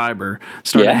On Cyber,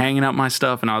 started hanging up my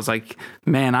stuff, and I was like,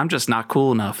 man, I'm just not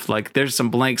cool enough. Like, there's some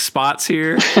blank spots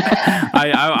here.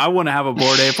 I want to have a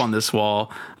Bored Ape on this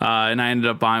wall, and I ended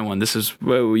up buying one. This is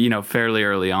fairly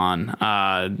early on,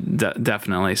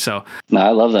 definitely. So no, I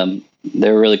love them. They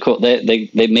were really cool. They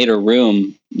made a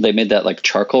room. They made that like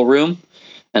charcoal room.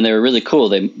 and they were really cool.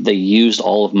 They used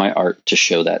all of my art to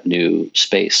show that new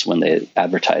space when they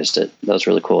advertised it. That was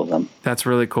really cool of them. That's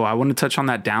really cool. I want to touch on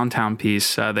that downtown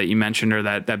piece that you mentioned, or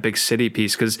that big city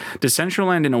piece, because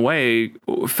Decentraland in a way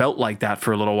felt like that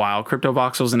for a little while. Crypto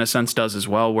Voxels in a sense does as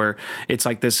well, where it's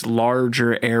like this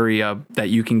larger area that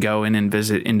you can go in and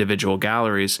visit individual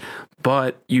galleries,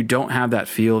 but you don't have that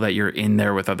feel that you're in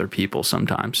there with other people.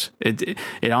 Sometimes it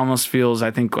almost feels.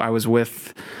 I think I was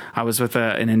with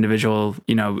an individual,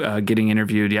 getting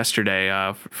interviewed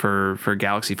yesterday for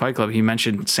Galaxy Fight Club. He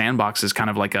mentioned Sandbox is kind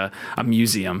of like a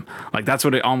museum. Like that's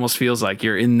what it almost feels like.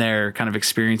 You're in there, kind of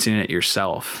experiencing it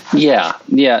yourself. Yeah.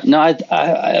 No,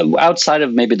 I outside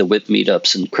of maybe the WIP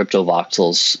meetups and Crypto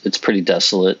Voxels, it's pretty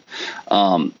desolate.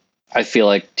 I feel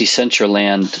like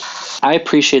Decentraland, I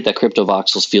appreciate that Crypto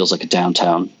Voxels feels like a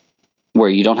downtown where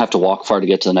you don't have to walk far to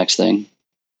get to the next thing.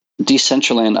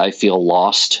 Decentraland, I feel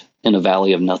lost in a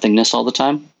valley of nothingness all the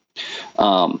time.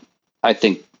 I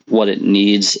think what it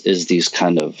needs is these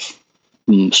kind of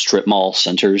strip mall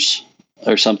centers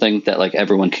or something that like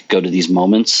everyone could go to these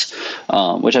moments,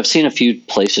 which I've seen a few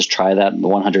places try that. The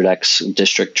 100X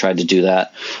district tried to do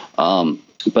that.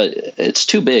 But it's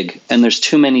too big, and there's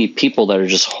too many people that are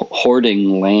just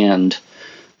hoarding land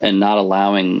and not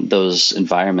allowing those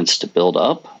environments to build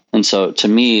up. And so to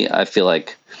me, I feel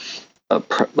like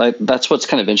that's what's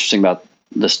kind of interesting about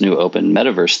this new open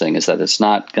metaverse thing, is that it's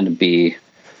not going to be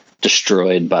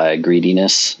destroyed by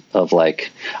greediness of like,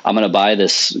 I'm going to buy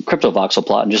this crypto voxel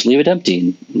plot and just leave it empty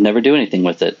and never do anything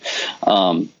with it.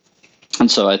 And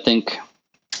so I think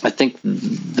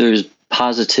there's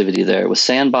positivity there with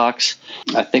Sandbox.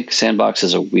 I think Sandbox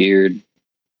is a weird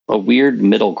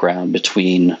middle ground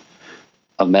between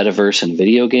a metaverse and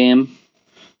video game.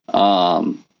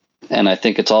 And I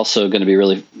think it's also going to be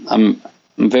really, I'm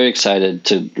very excited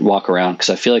to walk around, because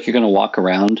I feel like you're going to walk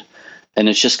around and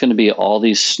it's just going to be all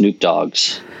these Snoop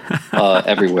Dogs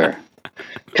everywhere.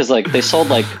 Because like they sold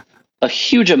like a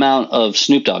huge amount of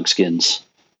Snoop Dogg skins.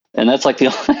 And that's like so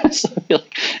I feel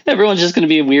like everyone's just going to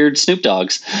be weird Snoop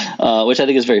Dogs, which I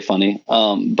think is very funny.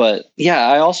 But yeah,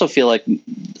 I also feel like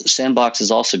Sandbox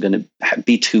is also going to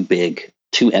be too big,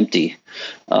 too empty,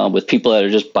 with people that are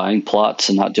just buying plots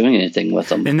and not doing anything with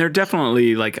them. And they're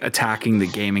definitely like attacking the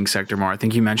gaming sector more. I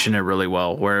think you mentioned it really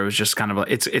well, where it was just kind of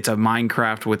it's a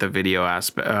Minecraft with a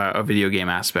video game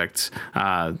aspect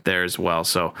there as well.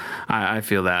 So I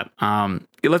feel that.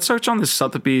 Let's touch on the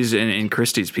Sotheby's and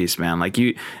Christie's piece, man. Like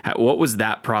what was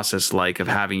that process like of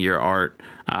having your art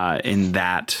in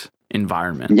that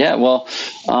environment? Yeah, well,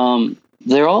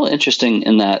 they're all interesting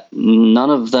in that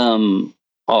none of them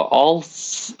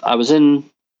I was in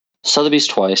Sotheby's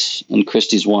twice and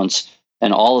Christie's once,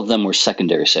 and all of them were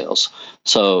secondary sales.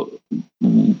 So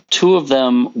 2 of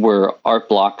them were Art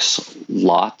Blocks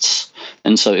lots,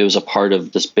 and so it was a part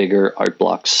of this bigger Art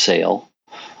Blocks sale.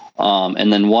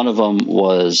 And then one of them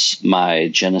was my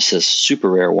Genesis Super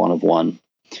Rare 1 of 1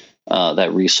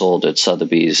 that resold at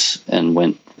Sotheby's and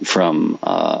went from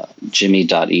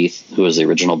Jimmy.eth, who was the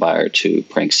original buyer, to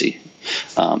Pranksy,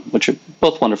 which are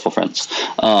both wonderful friends.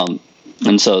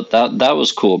 And so that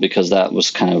was cool, because that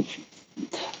was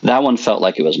that one felt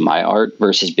like it was my art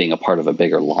versus being a part of a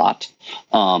bigger lot.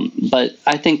 But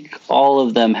I think all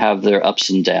of them have their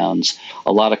ups and downs.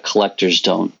 A lot of collectors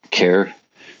don't care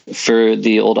for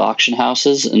the old auction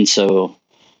houses, and so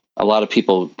a lot of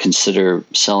people consider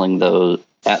selling those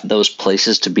at those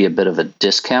places to be a bit of a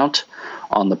discount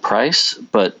on the price.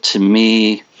 But to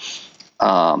me,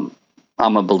 I'm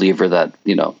a believer that,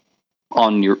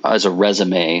 as a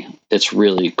resume, it's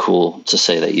really cool to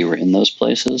say that you were in those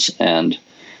places. And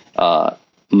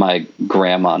my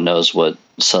grandma knows what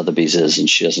Sotheby's is, and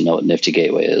she doesn't know what Nifty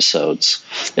Gateway is. So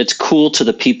it's cool to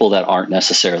the people that aren't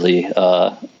necessarily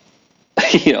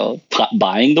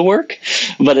buying the work,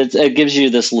 but it gives you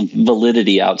this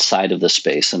validity outside of the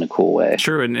space in a cool way.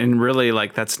 True. And really,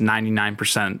 like, that's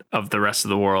 99% of the rest of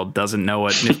the world doesn't know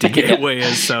what Nifty Gateway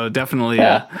is. So definitely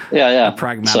a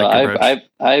pragmatic approach.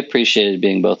 I appreciated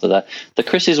being both of that. The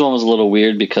Christie's one was a little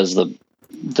weird because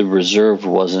the reserve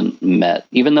wasn't met,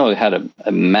 even though it had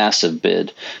a massive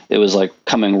bid. It was like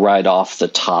coming right off the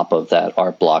top of that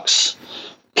Art Blocks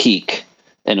peak,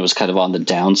 and it was kind of on the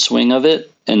downswing of it.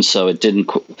 And so it didn't,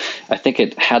 I think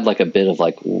it had like a bid of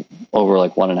like over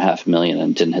like 1.5 million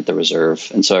and didn't hit the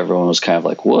reserve. And so everyone was kind of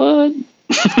like, what?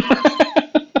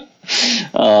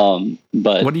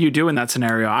 But what do you do in that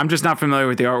scenario? I'm just not familiar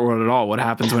with the art world at all. What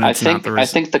happens when it's not the reserve?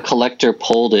 I think the collector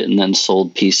pulled it and then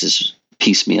sold pieces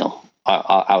piecemeal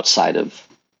outside of,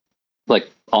 like,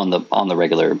 on the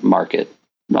regular market,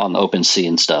 on the open sea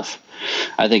and stuff.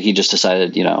 I think he just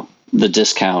decided, the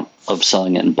discount of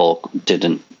selling it in bulk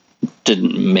didn't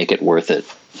didn't make it worth it.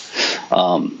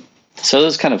 So it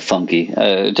was kind of funky.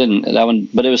 It didn't that one,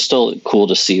 but it was still cool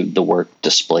to see the work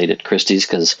displayed at Christie's,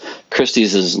 because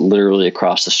Christie's is literally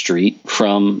across the street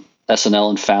from SNL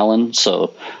and Fallon.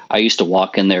 So I used to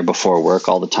walk in there before work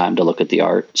all the time to look at the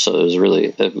art. So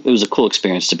it was a cool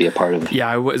experience to be a part of. Yeah,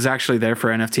 I was actually there for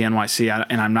NFT NYC,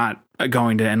 and I'm not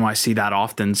going to NYC that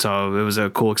often, so it was a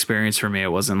cool experience for me.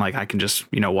 It wasn't like I can just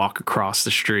walk across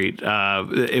the street.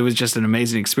 It was just an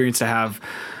amazing experience to have.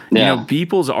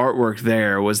 Beeple's artwork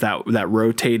there was that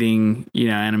rotating,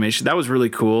 animation. That was really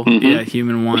cool. Mm-hmm. Yeah,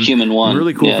 Human One.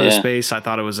 Really cool for the space. I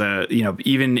thought it was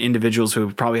even individuals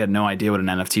who probably had no idea what an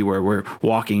NFT were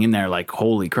walking in there like,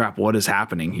 holy crap, what is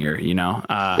happening here? It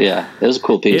was a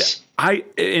cool piece.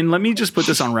 And let me just put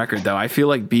this on record, though. I feel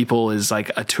like Beeple is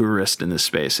like a tourist in this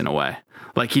space in a way.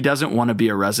 Like, he doesn't want to be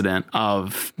a resident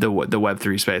of the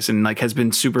Web3 space, and like has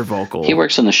been super vocal. He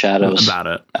works in the shadows about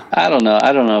it. I don't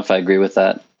know if I agree with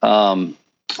that.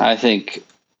 I think,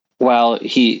 look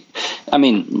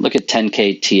at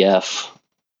 10K TF,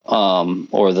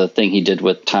 or the thing he did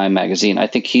with Time Magazine. I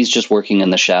think he's just working in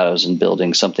the shadows and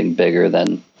building something bigger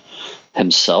than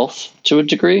himself to a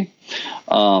degree.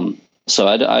 So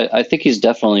I think he's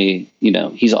definitely,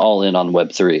 he's all in on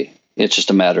Web3. It's just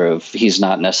a matter of he's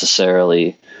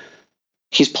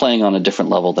playing on a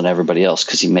different level than everybody else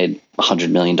because he made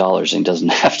 $100 million and he doesn't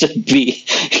have to be,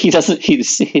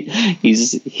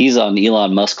 he's on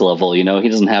Elon Musk level, he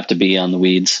doesn't have to be on the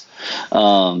weeds.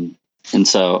 And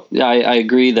so I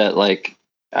agree that, like,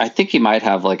 I think he might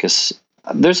have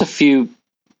there's a few,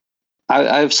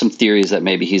 I have some theories that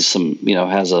maybe he's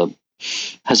has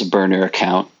a burner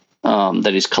account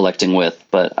that he's collecting with,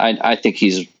 but I think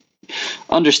he's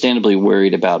understandably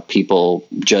worried about people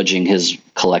judging his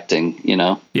collecting,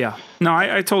 Yeah. No,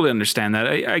 I totally understand that.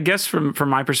 I guess from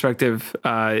my perspective,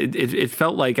 it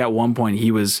felt like at one point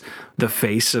he was the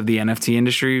face of the NFT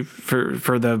industry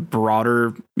for the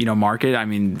broader, market. I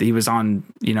mean, he was on,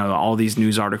 all these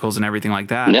news articles and everything like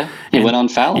that. Yeah. He went on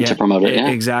Fallon to promote it. Yeah.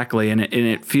 Exactly. And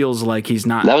it feels like he's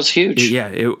not. That was huge.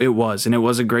 It was. And it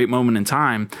was a great moment in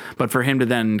time. But for him to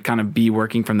then kind of be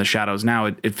working from the shadows now,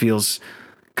 it feels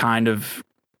kind of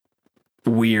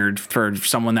weird for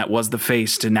someone that was the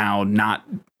face to now not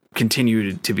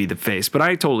continue to be the face. But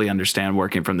I totally understand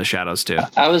working from the shadows too.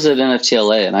 I was at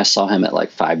NFTLA and I saw him at like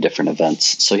 5 different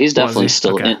events. So he's definitely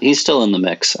he's still in the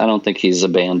mix. I don't think he's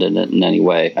abandoned it in any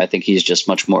way. I think he's just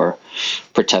much more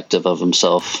protective of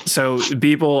himself. So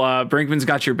Brinkman's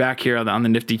got your back here on the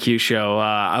NFTYQ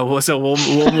show. So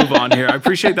we'll move on here. I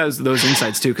appreciate those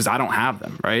insights too, because I don't have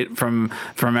them, right? From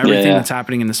everything that's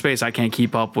happening in the space, I can't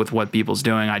keep up with what Beeple's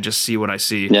doing. I just see what I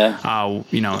see. Yeah.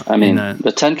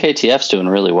 The 10K TF's doing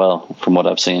really well from what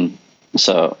I've seen.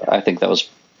 So I think that was,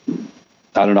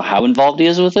 I don't know how involved he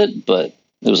is with it, but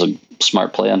it was a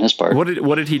smart play on his part.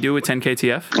 What did he do with 10K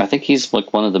TF? I think he's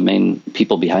like one of the main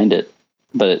people behind it,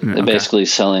 but basically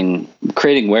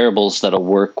creating wearables that'll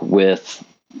work with,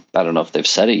 I don't know if they've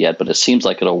said it yet, but it seems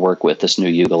like it'll work with this new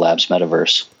Yuga Labs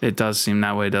metaverse. It does seem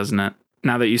that way, doesn't it?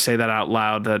 Now that you say that out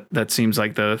loud, that seems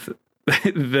like the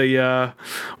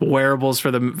wearables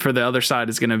for the other side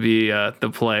is going to be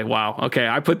the play. Wow. Okay,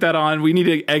 I put that on. We need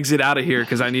to exit out of here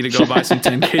because I need to go buy some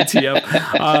 10K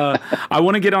TF. I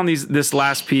want to get on this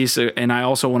last piece, and I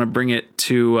also want to bring it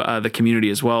to the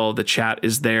community as well. The chat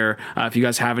is there. If you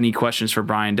guys have any questions for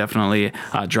Bryan, definitely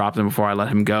drop them before I let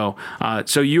him go.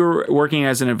 So you're working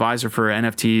as an advisor for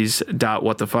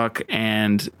NFTs.WhatTheFuck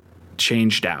and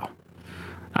ChangeDAO.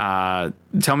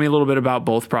 Tell me a little bit about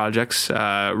both projects.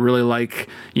 Really like,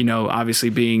 obviously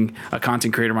being a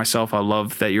content creator myself, I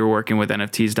love that you're working with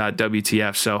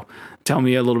NFTs.WTF. So tell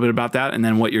me a little bit about that and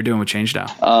then what you're doing with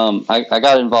ChangeDAO. I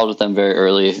got involved with them very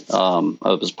early. I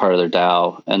was part of their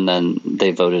DAO, and then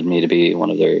they voted me to be one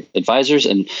of their advisors.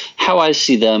 And how I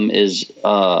see them is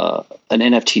an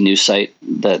NFT news site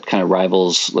that kind of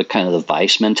rivals like kind of the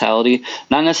Vice mentality,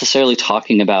 not necessarily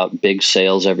talking about big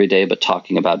sales every day, but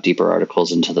talking about deeper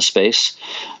articles into the space,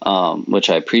 which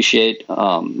I appreciate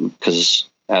because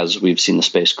as we've seen the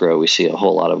space grow, we see a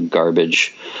whole lot of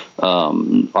garbage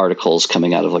articles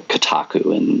coming out of like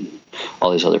Kotaku and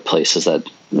all these other places that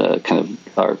kind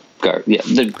of are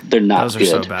they're not Those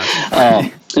good. Are so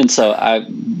bad. And so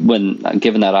when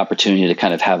given that opportunity to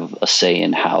kind of have a say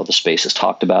in how the space is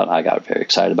talked about, I got very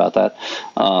excited about that.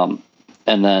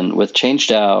 And then with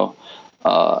ChangeDAO,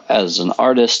 as an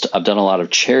artist, I've done a lot of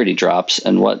charity drops,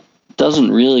 and what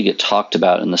doesn't really get talked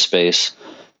about in the space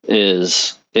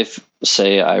is if,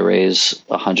 say, I raise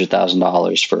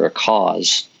 $100,000 for a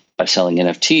cause by selling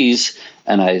NFTs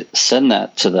and I send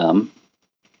that to them,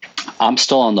 I'm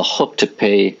still on the hook to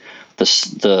pay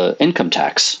the income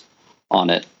tax on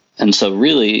it. And so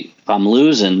really I'm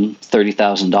losing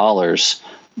 $30,000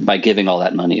 by giving all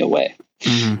that money away.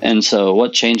 Mm-hmm. And so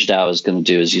what ChangeDAO is going to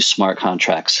do is use smart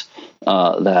contracts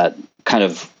that kind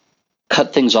of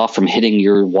cut things off from hitting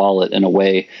your wallet in a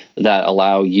way that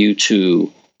allow you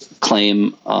to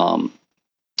claim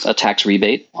a tax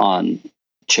rebate on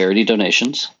charity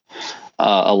donations,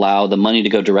 allow the money to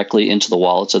go directly into the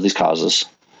wallets of these causes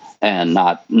and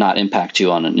not impact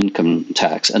you on an income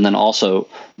tax. And then also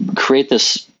create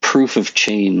this proof of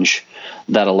change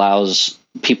that allows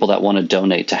people that want to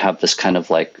donate to have this kind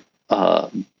of like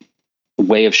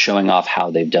way of showing off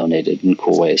how they've donated in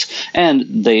cool ways. And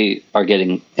they are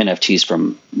getting NFTs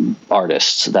from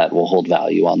artists that will hold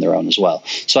value on their own as well.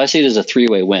 So I see it as a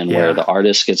three-way win where the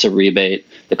artist gets a rebate,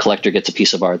 the collector gets a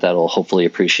piece of art that will hopefully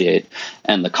appreciate,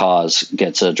 and the cause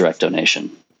gets a direct donation.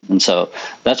 And so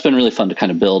that's been really fun to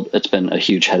kind of build. It's been a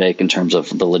huge headache in terms of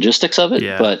the logistics of it,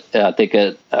 but I think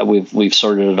we've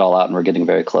sorted it all out and we're getting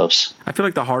very close. I feel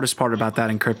like the hardest part about that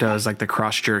in crypto is like the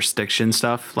cross jurisdiction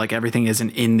stuff. Like everything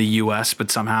isn't in the US, but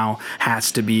somehow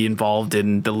has to be involved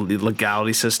in the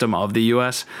legality system of the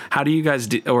US. How do you guys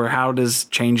or how does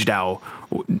ChangeDAO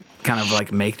kind of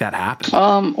like make that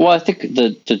happen? Well, I think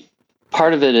the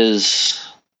part of it is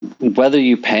whether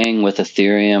you're paying with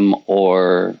Ethereum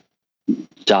or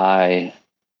DAI,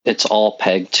 it's all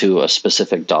pegged to a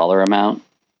specific dollar amount.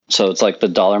 So it's like the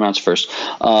dollar amounts first.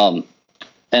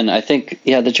 And I think,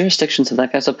 the jurisdictions of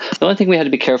that kind of stuff. The only thing we had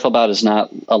to be careful about is not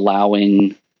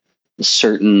allowing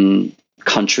certain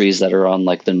countries that are on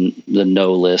like the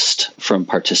no list from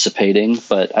participating.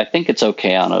 But I think it's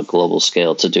okay on a global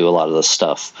scale to do a lot of this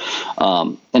stuff.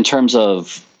 In terms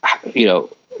of,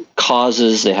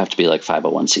 causes, they have to be like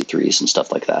 501c3s and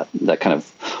stuff like that kind of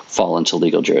fall into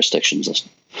legal jurisdictions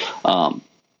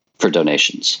for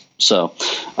donations. So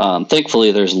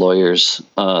thankfully there's lawyers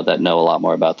that know a lot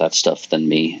more about that stuff than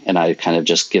me, and I kind of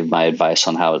just give my advice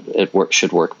on how it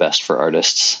should work best for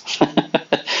artists.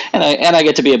 And I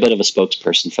get to be a bit of a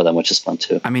spokesperson for them, which is fun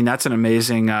too. I mean, that's an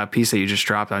amazing piece that you just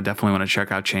dropped. I definitely want to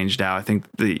check out ChangeDAO. I think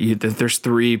there's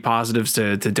three positives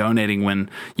to donating when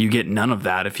you get none of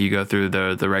that if you go through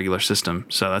the regular system.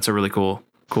 So that's a really cool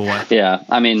way. Yeah,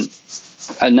 I mean,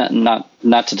 not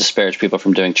to disparage people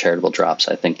from doing charitable drops.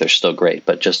 I think they're still great,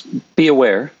 but just be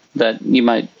aware that you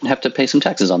might have to pay some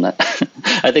taxes on that.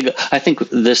 I think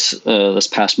this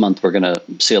past month we're going to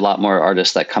see a lot more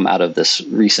artists that come out of this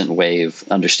recent wave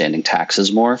understanding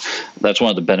taxes more. That's one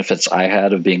of the benefits I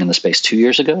had of being in the space 2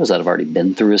 years ago, is that I've already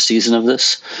been through a season of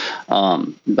this.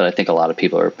 But I think a lot of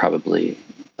people are probably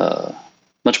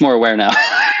much more aware now.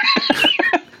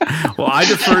 Well, I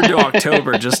deferred to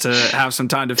October just to have some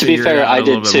time to figure it out a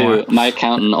little bit more. To be fair, I did too. My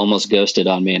accountant almost ghosted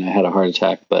on me and I had a heart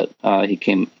attack, but he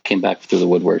came back through the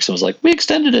woodworks and was like, we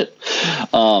extended it.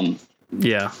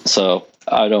 So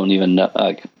I don't even know.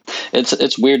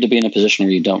 It's weird to be in a position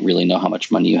where you don't really know how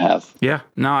much money you have. Yeah,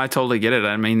 no, I totally get it.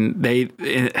 I mean,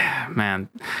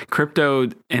 crypto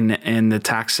and the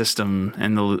tax system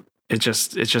and it's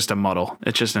just a muddle.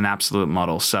 It's just an absolute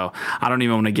muddle. So I don't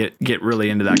even want to get really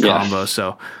into that combo.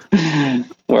 So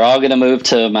we're all going to move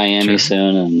to Miami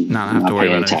soon and not have to worry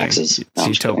about taxes. It's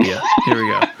utopia. Here we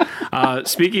go.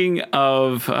 Speaking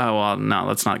of, no,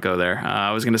 let's not go there.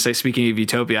 I was going to say, speaking of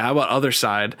utopia, how about other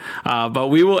side? But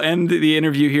we will end the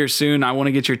interview here soon. I want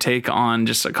to get your take on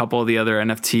just a couple of the other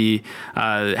NFT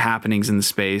happenings in the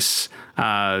space.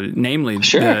 Namely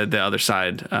the other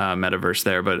side metaverse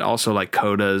there, but also like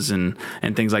codas and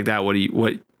things like that.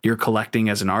 What you're collecting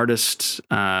as an artist,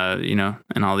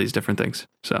 and all these different things.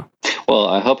 So, well,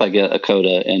 I hope I get a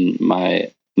coda in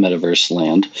my metaverse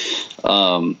land.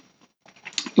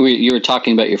 You were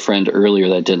talking about your friend earlier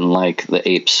that didn't like the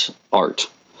apes art.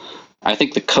 I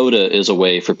think the coda is a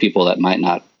way for people that might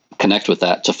not connect with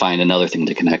that to find another thing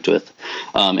to connect with.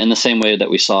 In the same way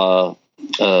that we saw,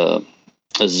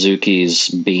 Azuki's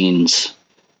beans.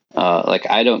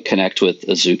 I don't connect with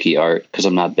Azuki art because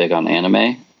I'm not big on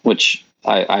anime, which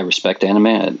I respect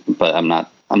anime, but I'm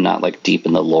not like deep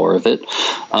in the lore of it.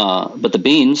 But the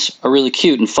beans are really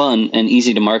cute and fun and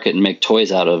easy to market and make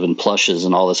toys out of and plushes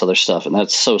and all this other stuff. And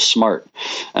that's so smart.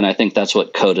 And I think that's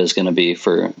what Coda is going to be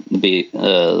for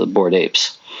the Bored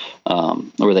Apes,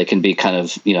 where they can be kind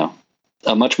of,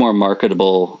 a much more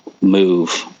marketable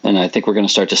move. And I think we're going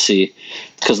to start to see,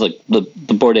 because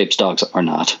the Bored Apes dogs are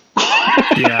not.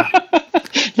 Yeah.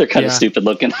 They're kind of stupid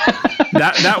looking.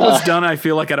 That was done, I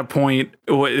feel like, at a point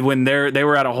when they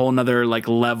were at a whole nother like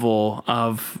level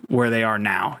of where they are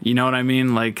now. You know what I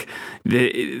mean? Like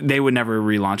they would never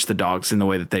relaunch the dogs in the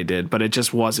way that they did, but it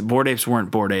just wasn't. Bored Apes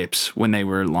weren't Bored Apes when they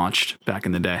were launched back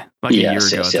in the day, like a year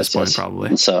ago at this point, probably.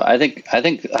 And so I think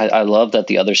I love that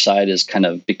the other side is kind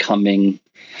of becoming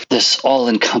this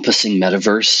all-encompassing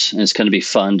metaverse, and it's going to be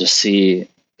fun to see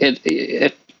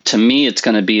it. To me, it's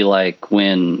going to be like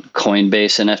when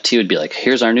Coinbase NFT would be like,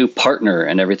 here's our new partner,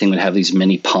 and everything would have these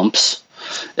mini pumps.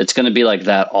 It's going to be like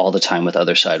that all the time with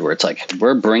other side, where it's like,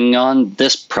 we're bringing on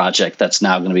this project that's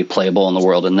now going to be playable in the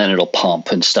world, and then it'll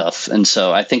pump and stuff. And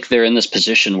so I think they're in this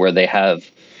position where they have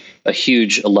a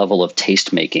huge level of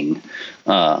taste making.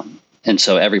 And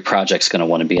so every project's going to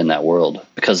want to be in that world,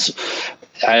 because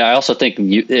I also think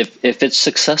if it's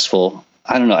successful,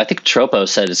 I don't know. I think Tropo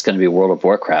said it's going to be World of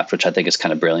Warcraft, which I think is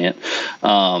kind of brilliant.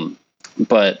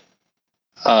 But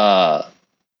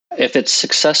if it's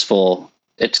successful,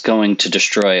 it's going to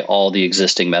destroy all the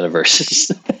existing metaverses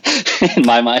in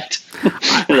my mind.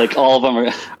 Like all of them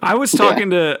are. I was talking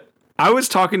to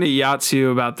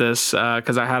Yatsu about this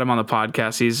because I had him on the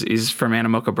podcast. He's from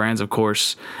Animoca Brands, of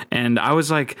course, and I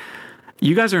was like,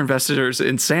 you guys are investors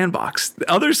in Sandbox.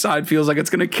 The other side feels like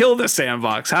it's going to kill the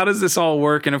Sandbox. How does this all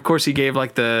work? And of course, he gave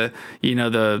like the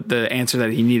answer that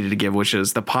he needed to give, which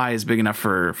is the pie is big enough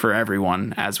for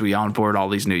everyone as we onboard all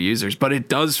these new users. But it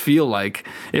does feel like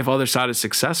if other side is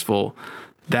successful,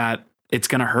 that it's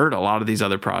going to hurt a lot of these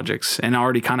other projects, and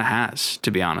already kind of has, to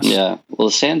be honest. Yeah. Well,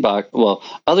 the Sandbox,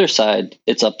 other side,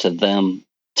 it's up to them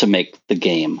to make the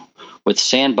game. With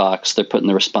Sandbox, they're putting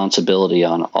the responsibility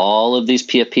on all of these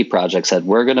PFP projects that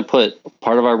we're going to put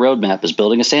part of our roadmap is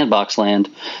building a sandbox land,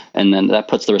 and then that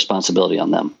puts the responsibility on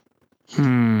them,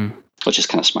 which is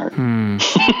kind of smart.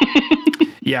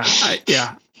 Yeah.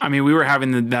 I mean, we were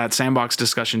having that Sandbox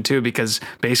discussion too, because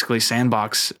basically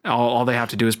Sandbox, all they have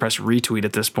to do is press retweet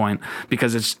at this point,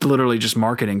 because it's literally just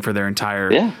marketing for their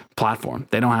entire platform.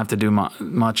 They don't have to do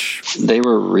much. They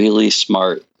were really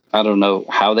smart. I don't know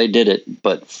how they did it,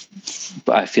 but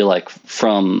I feel like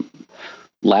from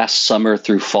last summer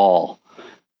through fall,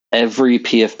 every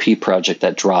PFP project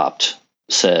that dropped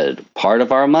said part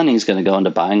of our money is going to go into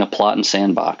buying a plot in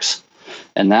Sandbox.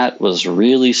 And that was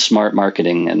really smart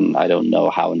marketing. And I don't know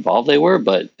how involved they were,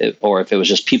 or if it was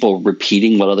just people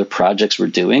repeating what other projects were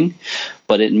doing,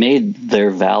 but it made their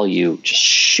value just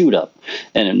shoot up.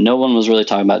 And no one was really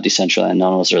talking about Decentraland.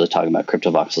 No one was really talking about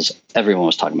CryptoVoxels. Everyone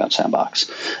was talking about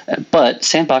Sandbox. But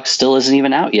Sandbox still isn't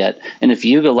even out yet. And if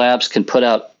Yuga Labs can put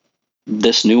out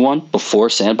this new one before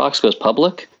Sandbox goes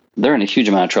public, they're in a huge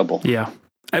amount of trouble. Yeah.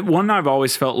 One I've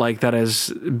always felt like that has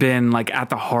been like at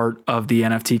the heart of the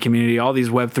NFT community, all these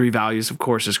Web3 values, of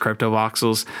course, is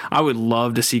CryptoVoxels. I would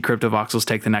love to see CryptoVoxels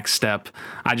take the next step.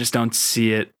 I just don't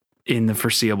see it in the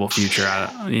foreseeable future. I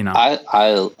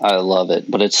love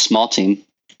it, but it's a small team.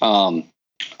 I'll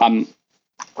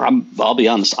be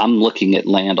honest. I'm looking at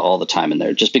land all the time in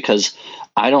there, just because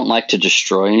I don't like to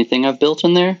destroy anything I've built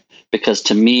in there, because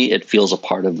to me it feels a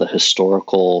part of the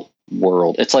historical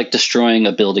world. It's like destroying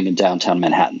a building in downtown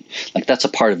Manhattan. Like that's a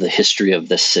part of the history of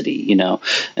this city, you know?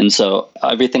 And so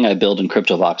everything I build in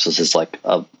CryptoVoxels is like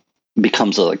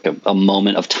becomes a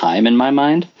moment of time in my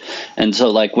mind. And so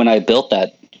like when I built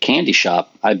that candy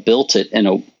shop, I built it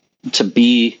to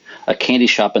be a candy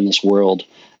shop in this world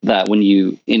that and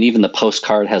even the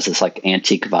postcard has this like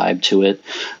antique vibe to it,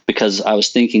 because I was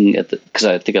thinking because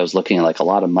I think I was looking at like a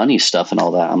lot of money stuff and all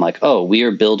that. I'm like, oh, we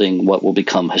are building what will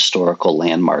become historical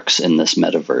landmarks in this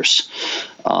metaverse.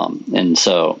 And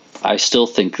so I still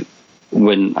think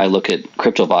when I look at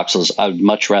CryptoVoxels, I would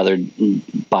much rather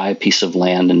buy a piece of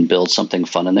land and build something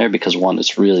fun in there, because one,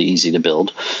 it's really easy to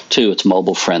build. Two, it's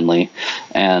mobile friendly.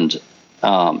 And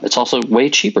it's also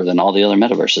way cheaper than all the other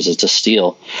metaverses. It's a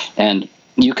steal. And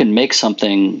you can make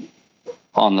something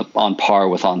on par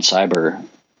with On Cyber,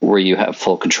 where you have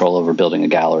full control over building a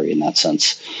gallery in that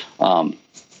sense.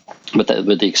 With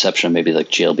the exception of maybe like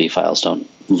GLB files don't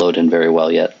load in very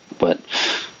well yet. But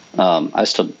I'm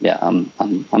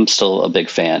still a big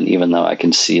fan, even though I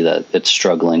can see that it's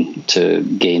struggling to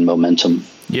gain momentum.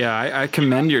 Yeah, I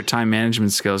commend your time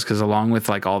management skills, because along with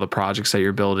like all the projects that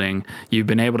you're building, you've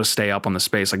been able to stay up on the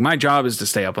space. Like my job is to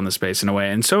stay up on the space in a way,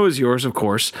 and so is yours, of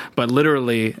course. But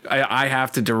literally, I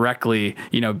have to directly,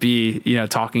 be,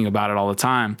 talking about it all the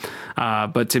time.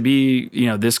 But to be,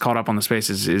 this caught up on the space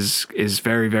is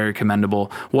very, very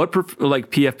commendable. What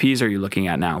PFPs are you looking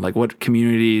at now? Like what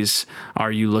communities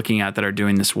are you looking at that are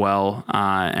doing this well,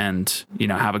 and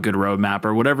have a good roadmap,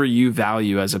 or whatever you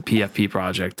value as a PFP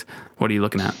project? What are you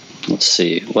looking at? Let's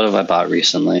see. What have I bought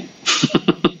recently?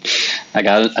 I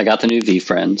got the new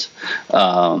V-Friend.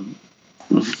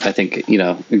 I think,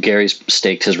 Gary's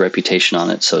staked his reputation on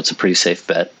it, so it's a pretty safe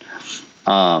bet.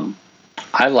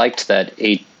 I liked that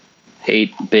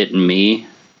 8-bit me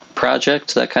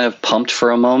project that kind of pumped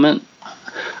for a moment.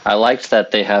 I liked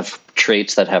that they have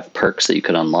traits that have perks that you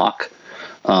can unlock.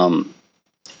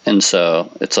 And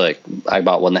so it's like, I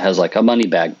bought one that has like a money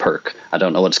bag perk. I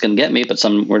don't know what it's going to get me, but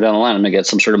somewhere down the line, I'm going to get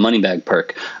some sort of money bag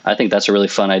perk. I think that's a really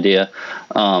fun idea.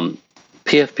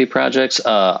 PFP projects,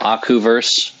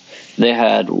 Akuverse, they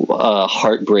had a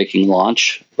heartbreaking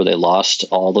launch where they lost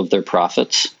all of their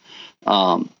profits.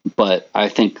 But I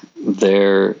think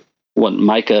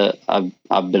Micah,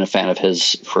 I've been a fan of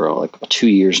his for like 2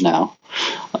 years now.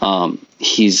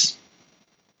 He's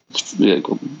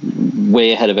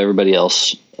way ahead of everybody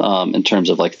else in terms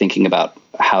of like thinking about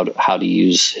how to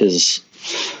use his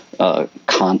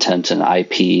content and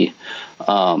IP.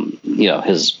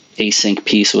 His async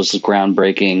piece was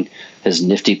groundbreaking. His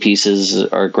Nifty pieces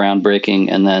are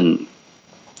groundbreaking. And then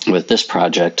with this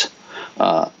project,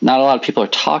 not a lot of people are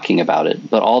talking about it,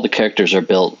 but all the characters are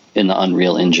built in the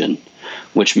Unreal Engine,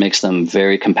 which makes them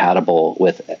very compatible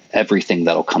with everything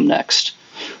that'll come next.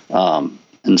 And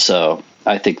so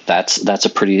I think that's a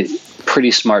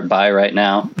pretty smart buy right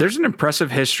now. There's an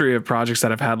impressive history of projects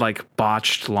that have had like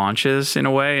botched launches in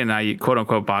a way, and I quote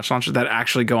unquote botched launches that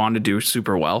actually go on to do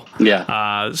super well.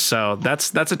 Yeah. So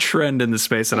that's a trend in the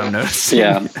space that I'm noticing.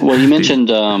 Yeah. Well, you mentioned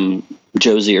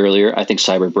Josie earlier. I think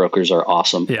cyber brokers are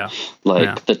awesome. Yeah.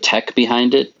 The tech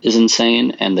behind it is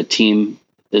insane, and the team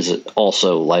is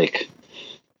also like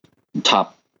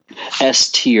top S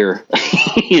tier.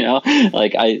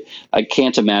 I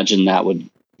can't imagine that would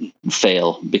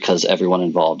fail because everyone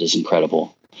involved is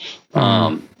incredible.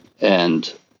 In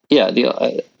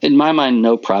my mind,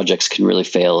 no projects can really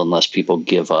fail unless people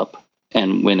give up.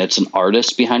 And when it's an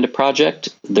artist behind a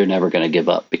project, they're never going to give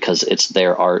up because it's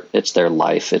their art, it's their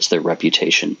life, it's their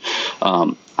reputation.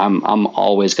 I'm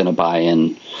always going to buy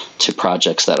in to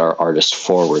projects that are artist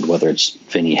forward, whether it's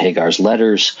Vinny Hagar's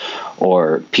Letters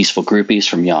or Peaceful Groupies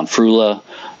from Jan Frula,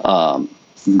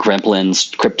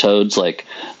 Gremlins, Cryptodes. Like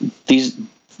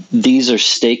these are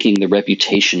staking the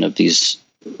reputation of these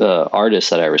artists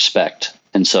that I respect.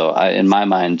 And so in my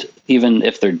mind, even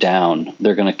if they're down,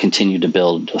 they're going to continue to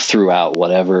build throughout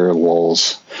whatever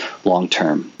lulls long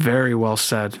term. Very well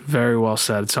said. Very well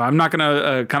said. So I'm not going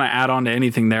to kind of add on to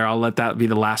anything there. I'll let that be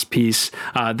the last piece.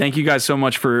 Thank you guys so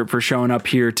much for showing up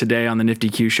here today on the Nifty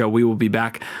Q Show. We will be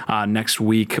back next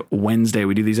week, Wednesday.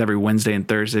 We do these every Wednesday and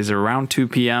Thursdays around 2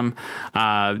 p.m.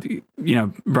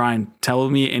 Bryan, tell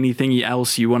me anything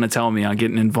else you want to tell me on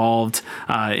getting involved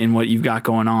in what you've got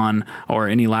going on, or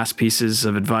any last pieces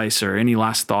of advice or any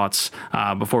last thoughts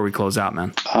before we close out,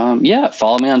 man.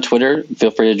 Follow me on Twitter.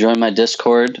 Feel free to join my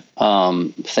Discord.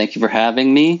 Thank you for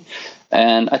having me.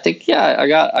 And I think, I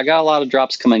got a lot of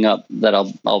drops coming up that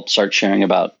I'll start sharing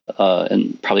about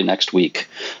in probably next week.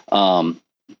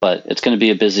 But it's going to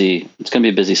be a busy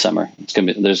summer.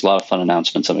 There's a lot of fun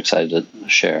announcements I'm excited to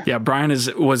share. Yeah, Bryan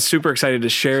was super excited to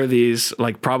share these,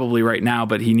 like probably right now,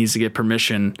 but he needs to get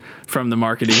permission from the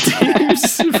marketing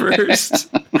teams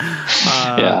first.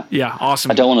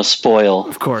 Awesome. I don't want to spoil.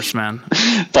 Of course, man.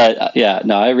 But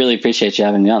I really appreciate you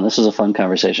having me on. This was a fun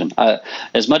conversation.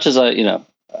 As much as I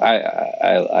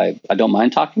don't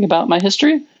mind talking about my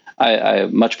history, I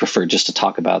much prefer just to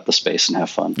talk about the space and have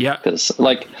fun. Yeah, because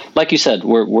like you said,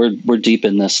 we're deep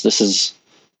in this. This is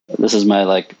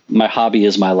my hobby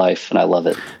is my life, and I love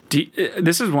it.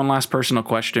 This is one last personal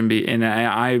question, and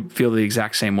I feel the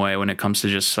exact same way when it comes to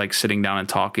just like sitting down and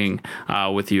talking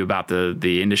with you about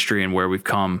the industry and where we've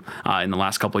come in the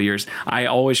last couple of years. I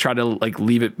always try to like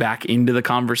leave it back into the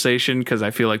conversation because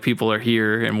I feel like people are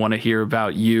here and want to hear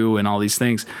about you and all these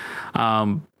things.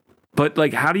 But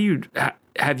like,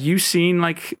 have you seen,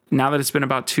 like, now that it's been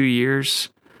about 2 years,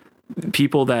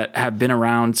 people that have been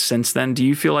around since then, do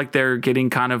you feel like they're getting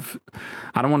kind of,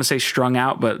 I don't want to say strung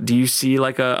out, but do you see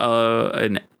like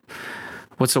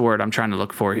what's the word I'm trying to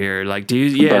look for here? Like, do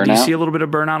you see a little bit of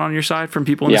burnout on your side from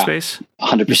people in the space?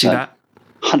 100%. You see that?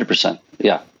 100%.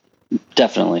 Yeah,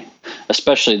 definitely.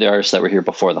 Especially the artists that were here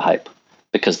before the hype,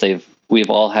 because we've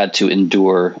all had to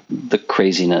endure the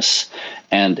craziness,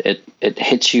 and it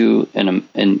hits you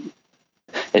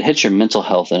it hits your mental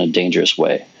health in a dangerous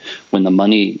way. When the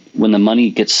money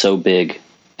gets so big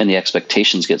and the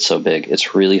expectations get so big,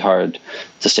 it's really hard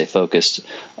to stay focused.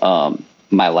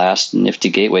 My last Nifty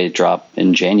Gateway drop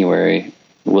in January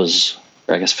was,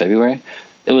 or I guess February.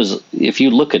 It was, if you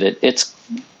look at it, it's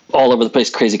all over the place,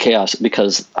 crazy chaos,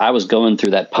 because I was going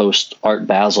through that post Art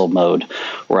Basel mode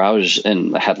where I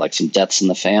had like some deaths in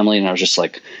the family, and I was just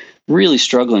like, really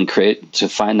struggling to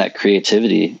find that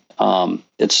creativity,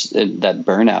 that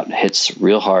burnout hits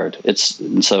real hard.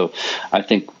 And so I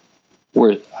think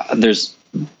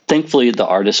thankfully the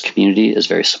artist community is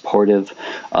very supportive,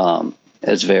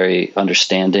 is very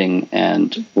understanding,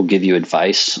 and will give you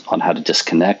advice on how to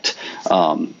disconnect.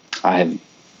 I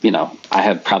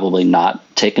have probably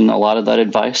not taken a lot of that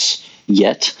advice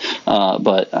yet,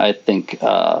 but I think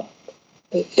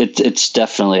it's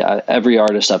definitely, every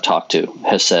artist I've talked to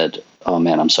has said, "Oh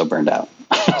man, I'm so burned out."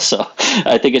 So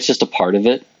I think it's just a part of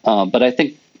it. But I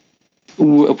think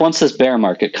once this bear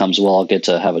market comes, we'll all get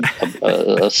to have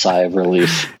a sigh of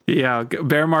relief. Yeah,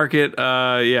 bear market.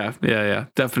 Yeah,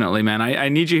 definitely, man. I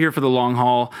need you here for the long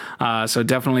haul. So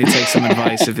definitely take some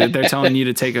advice. If they're telling you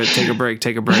to take a break,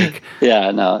 take a break.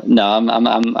 Yeah, no,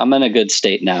 I'm in a good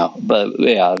state now. But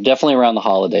yeah, definitely around the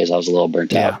holidays, I was a little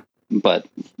burnt out. But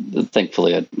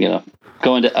thankfully,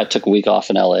 I took a week off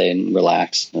in LA and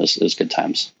relaxed. It was good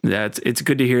times. Yeah, it's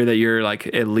good to hear that you're like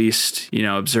at least,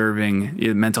 observing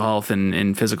mental health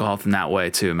and physical health in that way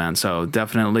too, man. So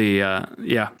definitely,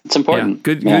 it's important.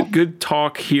 Yeah, good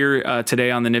talk here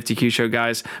today on the NFTYQ show,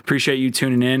 guys. Appreciate you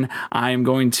tuning in. I am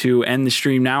going to end the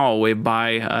stream now. I'll wave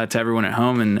bye to everyone at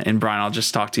home, and Bryan, I'll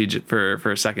just talk to you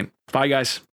for a second. Bye, guys.